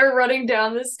water running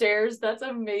down the stairs. That's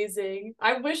amazing.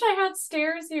 I wish I had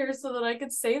stairs here so that I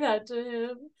could say that to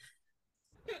him.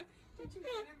 Did you see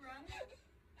him run?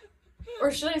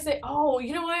 Or should I say, oh,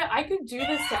 you know what? I could do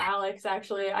this to Alex,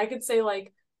 actually. I could say,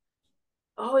 like,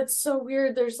 oh, it's so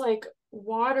weird. There's like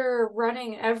water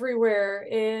running everywhere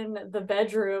in the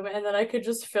bedroom, and then I could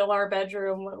just fill our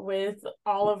bedroom with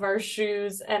all of our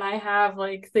shoes, and I have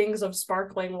like things of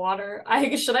sparkling water.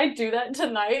 Should I do that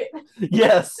tonight?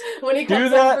 Yes. When he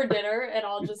comes home for dinner, and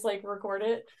I'll just like record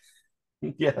it.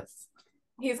 Yes.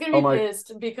 He's gonna be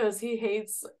pissed because he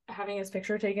hates having his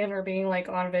picture taken or being like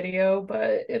on video,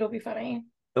 but it'll be funny.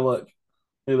 Hey, look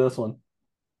at this one.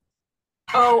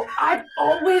 Oh, I've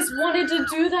always wanted to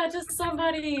do that to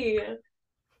somebody.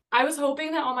 I was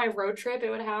hoping that on my road trip it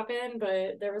would happen,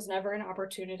 but there was never an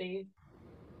opportunity.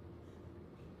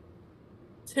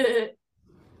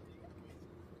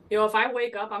 Yo, if I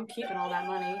wake up, I'm keeping all that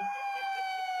money. What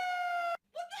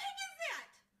the heck is that?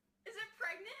 Is it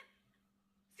pregnant?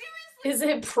 Seriously? Is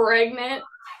it pregnant?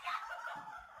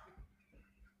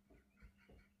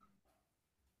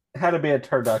 It had to be a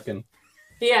turducken.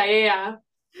 Yeah.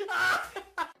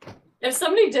 If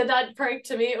somebody did that prank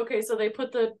to me, okay, so they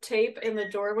put the tape in the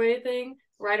doorway thing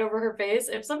right over her face.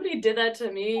 If somebody did that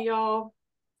to me, y'all,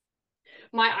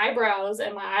 my eyebrows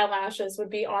and my eyelashes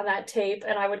would be on that tape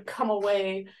and I would come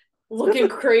away looking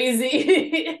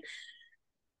crazy.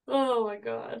 Oh my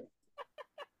God.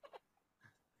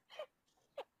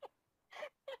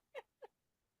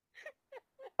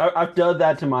 I've done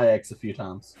that to my ex a few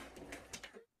times.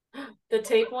 The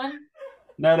tape one?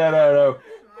 No.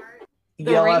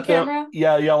 The Ring camera?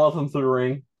 Yeah, yell at them through the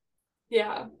ring.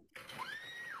 Yeah.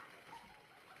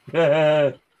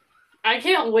 I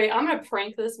can't wait. I'm gonna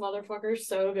prank this motherfucker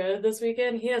so good this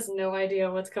weekend. He has no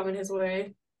idea what's coming his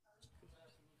way.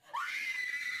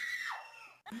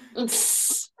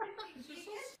 Stupid.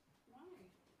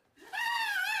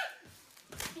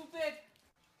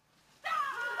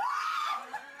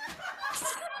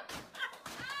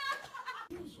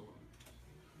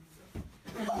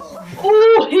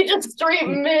 Oh, he just straight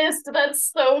missed.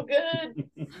 That's so good.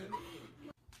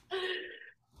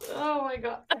 Oh my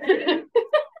God.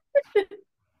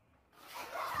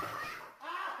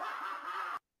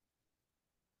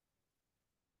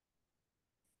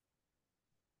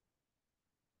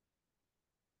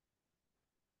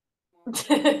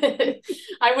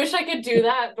 I wish I could do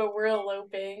that, but we're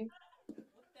eloping.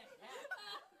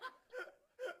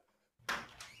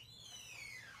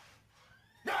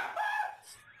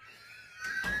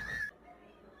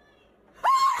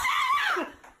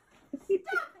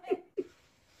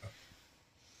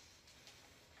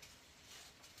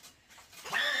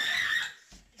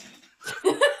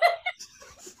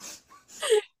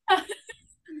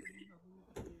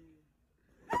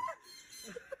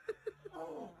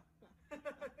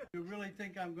 You really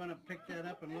think I'm gonna pick that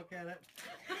up and look at it?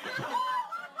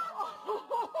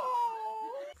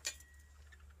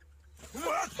 Dude,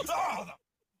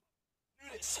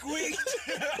 it squeaked.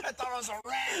 I thought it was a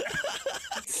rat.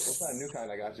 What's that new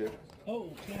kind I got you?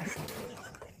 Oh, yeah.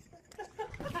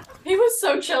 He was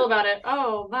so chill about it.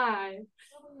 Oh my.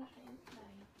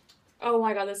 Oh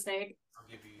my god, the snake. I'll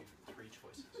give you 3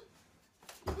 choices.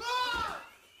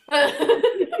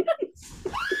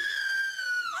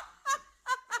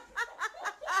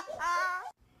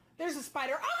 There's a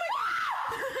spider. Oh my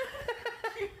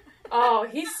god! Oh,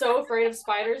 he's so afraid of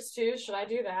spiders too. Should I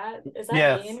do that? Is that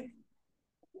Yes. mean?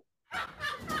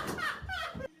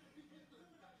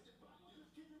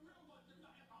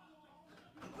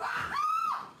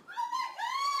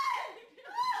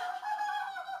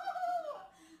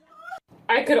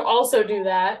 I could also do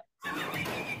that.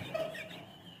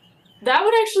 That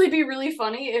would actually be really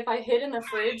funny if I hid in the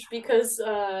fridge because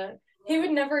he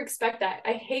would never expect that.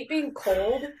 I hate being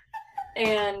cold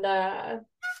and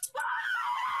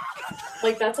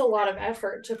like that's a lot of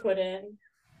effort to put in.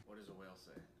 What does a whale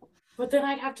say? But then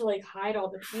I'd have to like hide all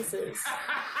the pieces.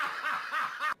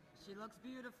 She looks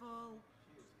beautiful.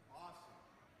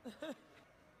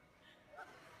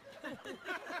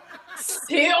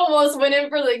 He almost went in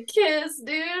for the kiss,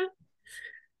 dude.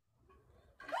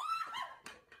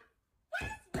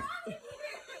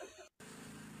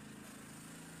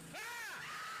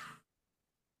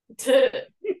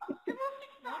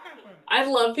 I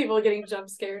love people getting jump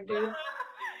scared, dude.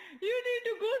 You need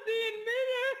to go see in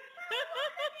mirror.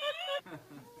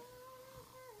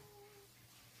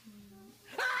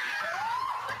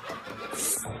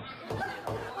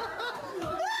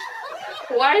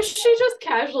 Why is she just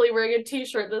casually wearing a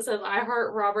t-shirt that says I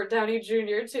heart Robert Downey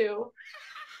Jr. too?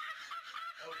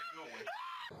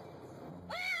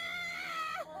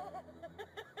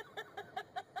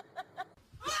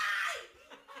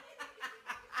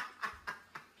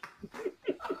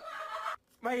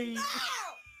 Wait. Up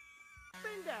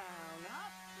and down,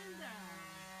 up and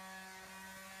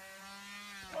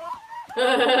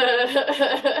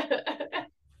down.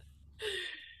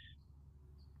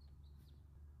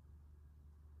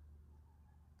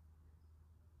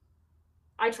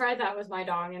 I tried that with my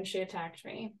dog and she attacked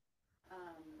me.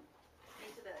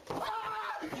 Into the...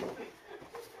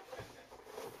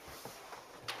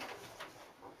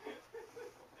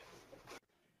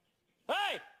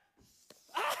 Hey!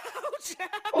 Ouch!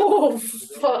 Oh,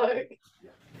 fuck.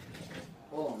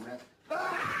 Hold on, man.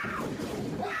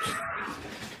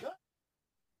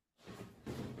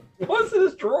 What's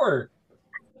this drawer?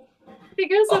 I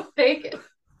think it was a fake.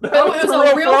 That Oh, it was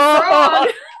a real frog.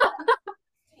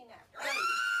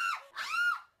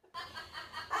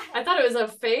 I thought it was a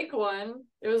fake one.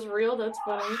 It was real. That's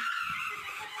funny.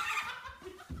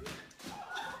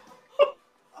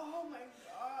 Oh my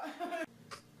god.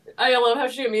 I love how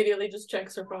she immediately just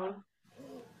checks her phone.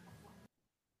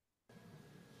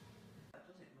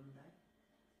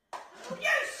 You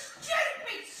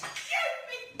stupid,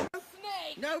 stupid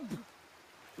snake! Nope.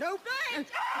 Nope.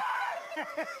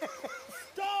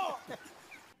 Stop!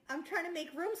 I'm trying to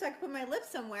make room so I can put my lips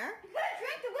somewhere. You gotta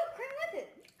drink the whipped cream with it.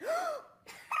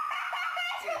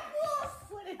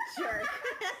 What a jerk.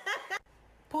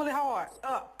 Pull it hard.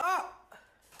 Up.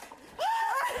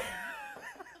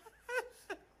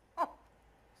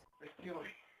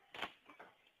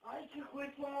 I took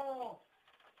it all.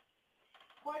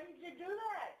 Why did you do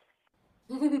that?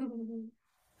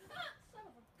 Son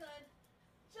of a gun.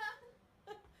 John.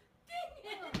 Dang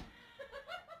it.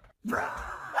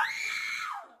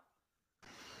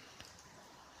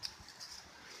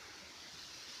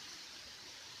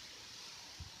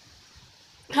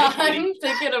 I'm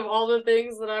thinking of all the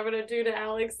things that I'm gonna do to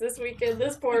Alex this weekend.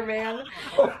 This poor man.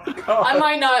 Oh, God. I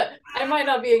might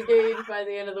not be engaged by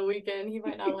the end of the weekend. He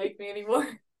might not like me anymore.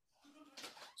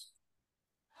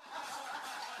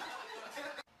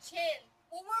 Chin.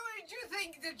 Well, what would you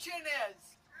think the chin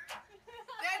is?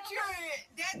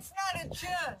 That's not a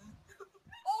chin.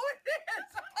 Oh, it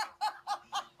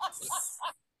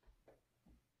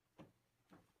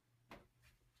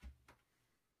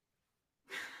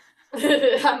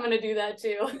is. I'm gonna do that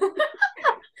too.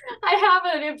 I I have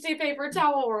an empty paper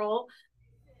towel roll.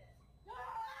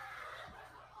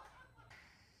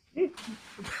 On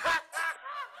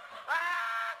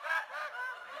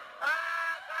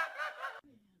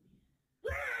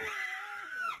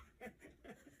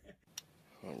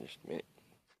just a minute.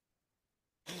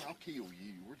 I'll kill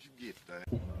you. Where'd you get that?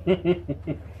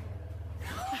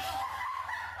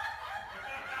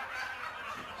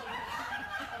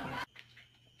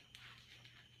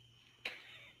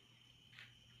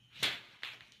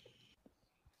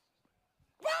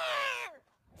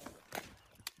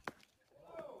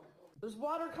 There's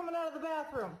water coming out of the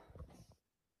bathroom.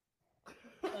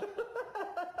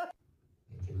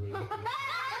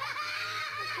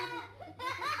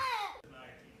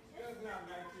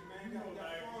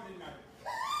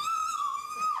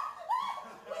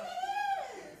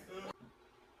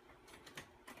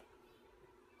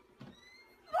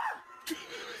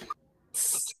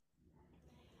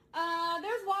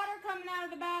 There's water coming out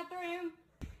of the bathroom.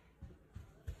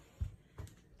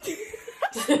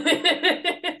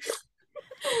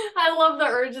 I love the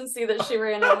urgency that she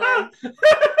ran in there.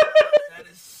 That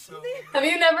is so. Have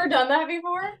you never done that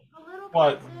before?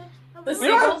 What? The We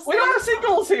don't seagulls? have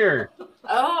seagulls here.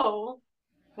 Oh,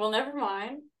 well, never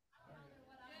mind.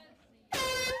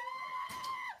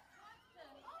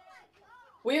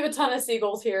 We have a ton of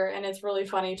seagulls here, and it's really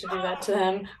funny to do that to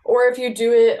them. Or if you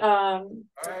do it,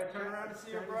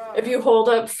 if you hold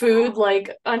up food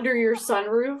like under your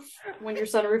sunroof, when your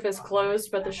sunroof is closed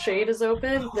but the shade is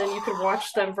open, then you can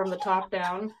watch them from the top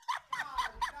down.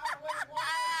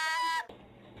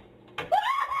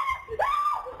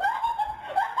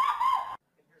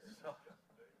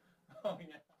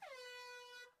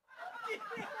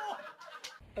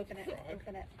 Open it.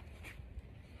 Open it.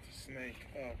 Snake.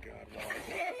 Oh, God.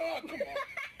 Oh, come on.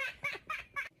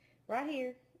 Right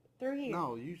here. Through here.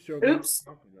 No, you sure. Oops.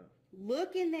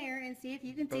 Look in there and see if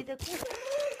you can see the.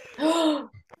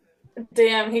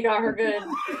 Damn, he got her good.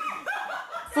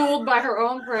 Fooled by her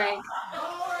own prank.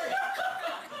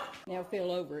 Now feel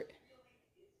over it.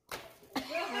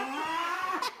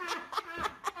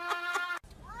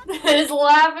 His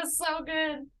laugh is so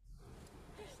good.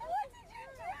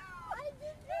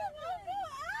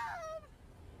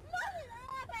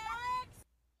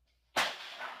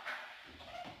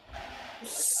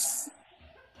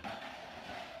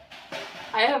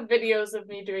 I have videos of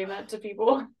me doing that to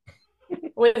people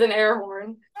with an air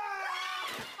horn.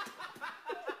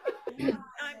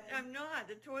 I'm not.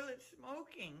 The toilet's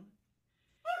smoking.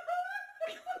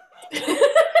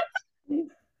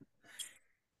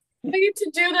 I get to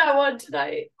do that one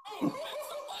tonight.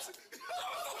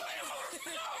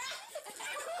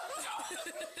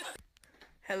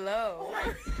 Hello.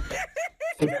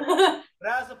 But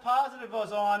as the positive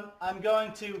goes on, I'm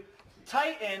going to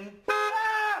tighten.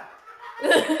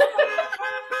 That's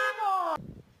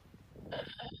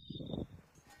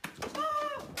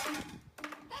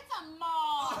a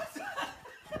mall.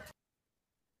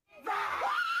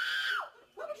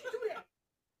 Why would you do that?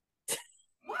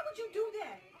 Why would you do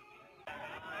that?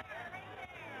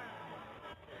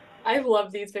 I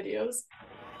love these videos.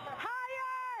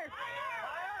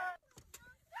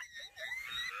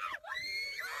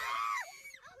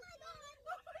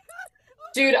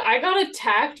 Dude, I got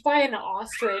attacked by an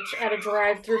ostrich at a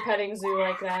drive-through petting zoo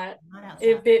like that.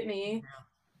 It bit me.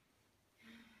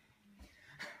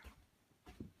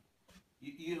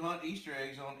 You hunt Easter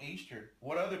eggs on Easter.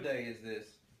 What other day is this?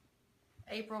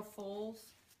 April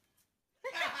Fools.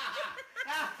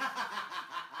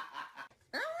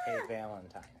 Hey,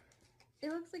 Valentine. It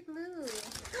looks like blue.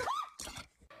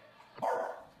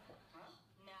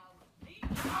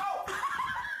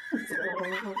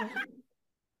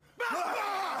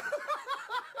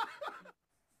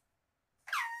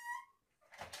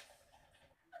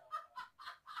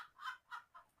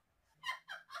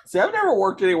 See, I've never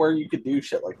worked anywhere you could do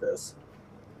shit like this.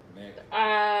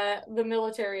 The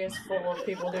military is full of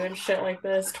people doing shit like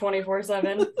this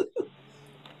 24/7.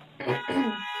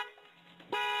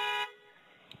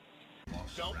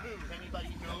 Don't move, anybody.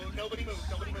 No, nobody move.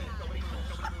 Nobody move. Nobody move.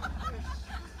 Nobody move.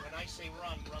 When I say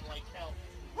run, run like hell.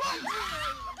 Run!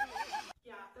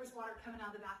 Yeah, there's water coming out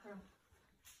of the bathroom.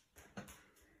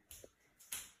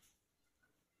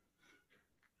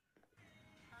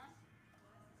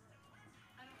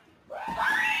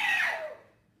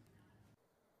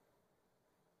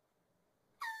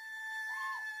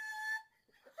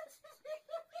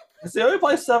 It's the only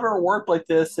place I've ever worked like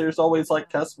this. There's always like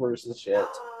customers and shit.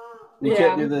 You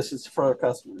can't do this in front of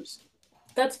customers.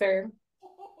 That's fair.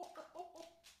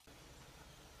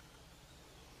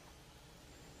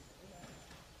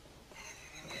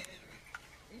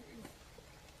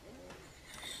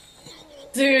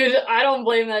 Dude, I don't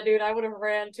blame that dude. I would have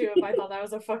ran too if I thought that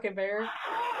was a fucking bear.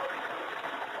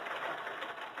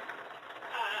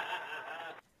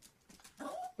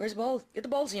 Where's the ball? Get the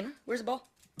ball, Xena. Where's the ball?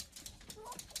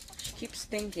 She keeps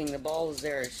thinking the ball is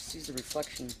there. She sees the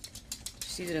reflection. She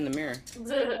sees it in the mirror. Get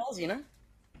the ball, Xena.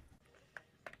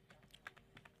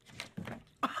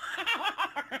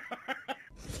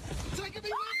 Taking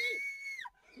me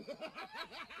with me?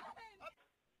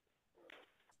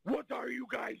 What are you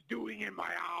guys doing in my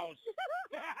house?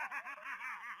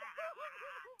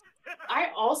 I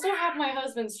also have my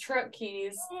husband's truck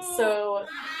keys, so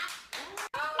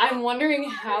I'm wondering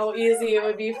how easy it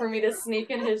would be for me to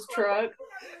sneak in his truck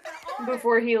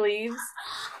before he leaves.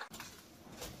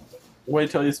 Wait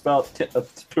till he's about 2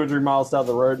 or 3 miles down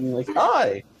the road and like,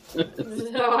 hi. So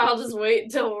I'll just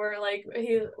wait till we're like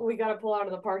we gotta pull out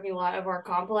of the parking lot of our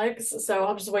complex. So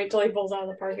I'll just wait till he pulls out of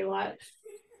the parking lot.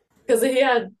 Because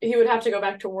he would have to go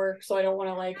back to work, so I don't want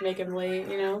to like make him late,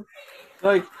 you know?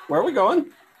 Like, where are we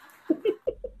going?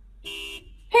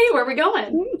 Hey, where are we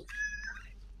going?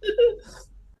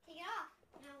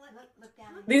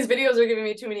 These videos are giving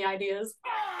me too many ideas.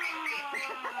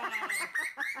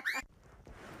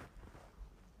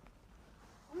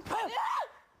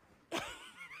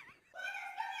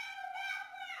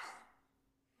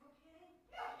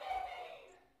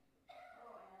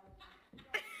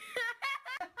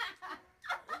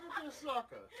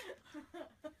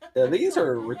 Yeah, these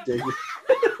are ridiculous.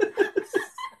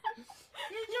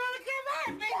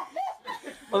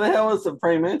 What the hell is a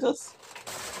praying mantis?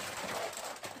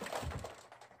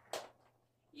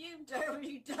 You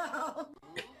dirty dog.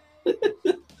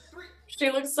 She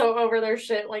looks so over their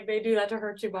shit, like they do that to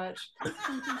her too much.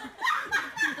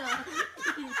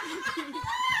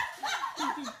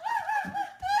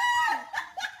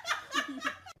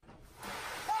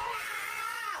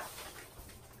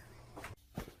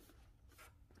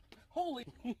 Holy.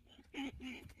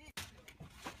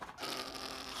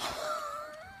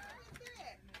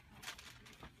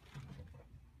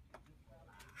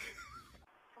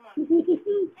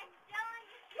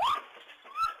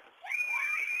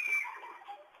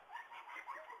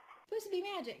 Supposed to be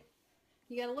magic.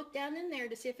 You gotta look down in there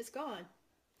to see if it's gone.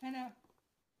 I know.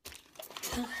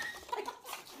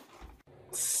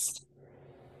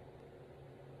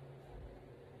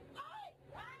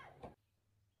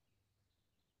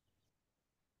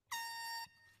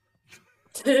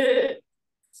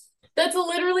 That's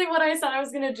literally what I said I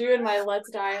was gonna do in my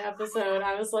Let's Die episode.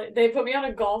 I was like, they put me on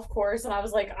a golf course and I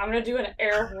was like, I'm gonna do an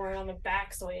air horn on the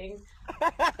backswing.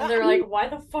 And they're like, why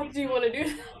the fuck do you want to do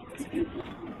that?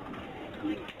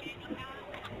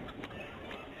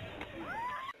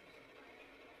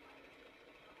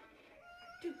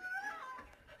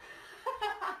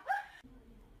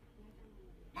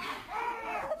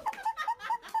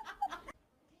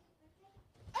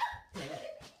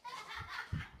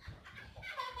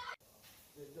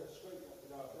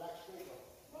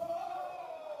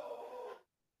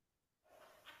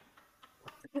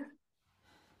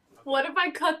 What if I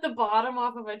cut the bottom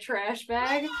off of a trash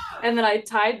bag and then I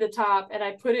tied the top and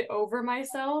I put it over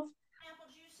myself?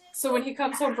 So when he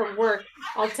comes home from work,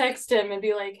 I'll text him and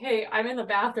be like, hey, I'm in the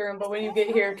bathroom, but when you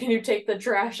get here, can you take the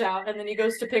trash out? And then he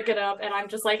goes to pick it up and I'm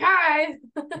just like, hi.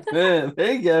 Yeah,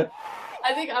 there you go.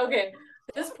 I think, okay,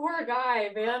 this poor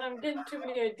guy, man, I'm getting too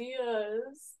many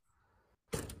ideas.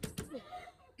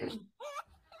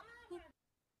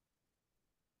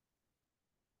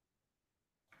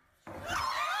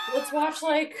 Let's watch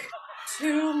like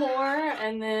 2 more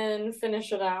and then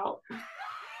finish it out.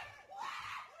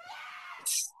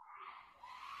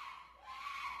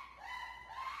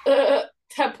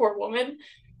 That poor woman.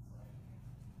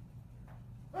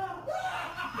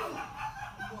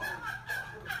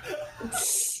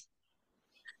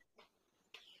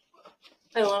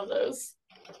 I love those.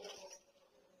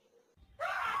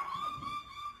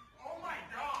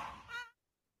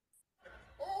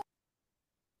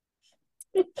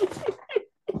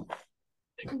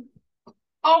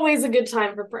 Always a good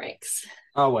time for pranks.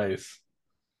 Always.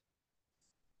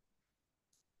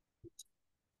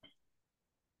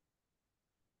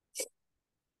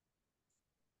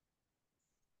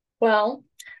 Well,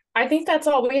 I think that's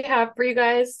all we have for you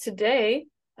guys today.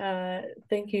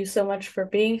 Thank you so much for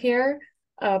being here.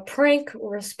 Prank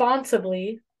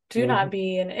responsibly. Do not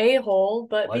be an a-hole,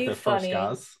 but like be the funny. first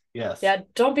guys. Yes. Yeah,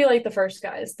 don't be like the first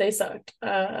guys. They sucked.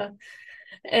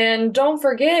 And don't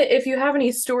forget, if you have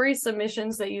any story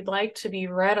submissions that you'd like to be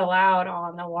read aloud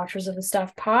on the Watchers of the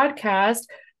Stuff podcast,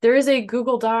 there is a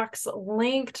Google Docs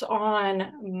linked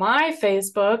on my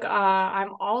Facebook.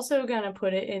 I'm also going to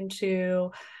put it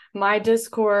into my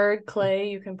Discord. Clay,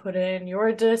 you can put it in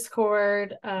your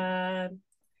Discord. And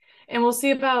we'll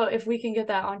see about if we can get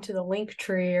that onto the link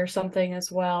tree or something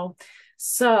as well.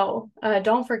 So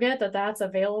don't forget that that's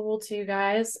available to you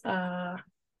guys.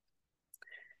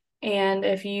 And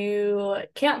if you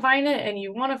can't find it and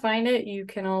you want to find it, you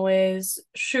can always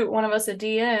shoot one of us a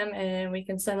DM and we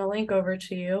can send a link over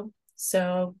to you.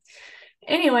 So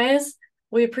anyways,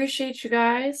 we appreciate you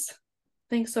guys.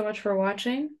 Thanks so much for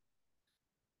watching.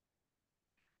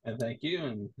 And thank you.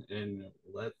 And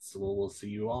we'll see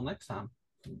you all next time.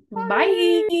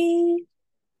 Bye.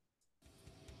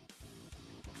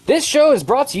 This show is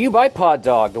brought to you by Pod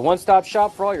Dog, the one-stop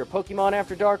shop for all your Pokemon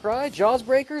After Dark rides, Jaws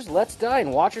Breakers, Let's Die,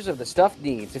 and Watchers of the Stuffed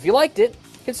needs. If you liked it,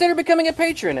 consider becoming a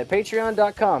patron at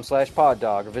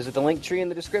patreon.com/poddog or visit the link tree in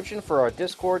the description for our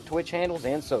Discord, Twitch handles,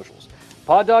 and socials.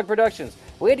 Pod Dog Productions.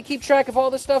 We had to keep track of all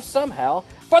this stuff somehow.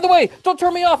 By the way, don't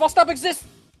turn me off. I'll stop existing.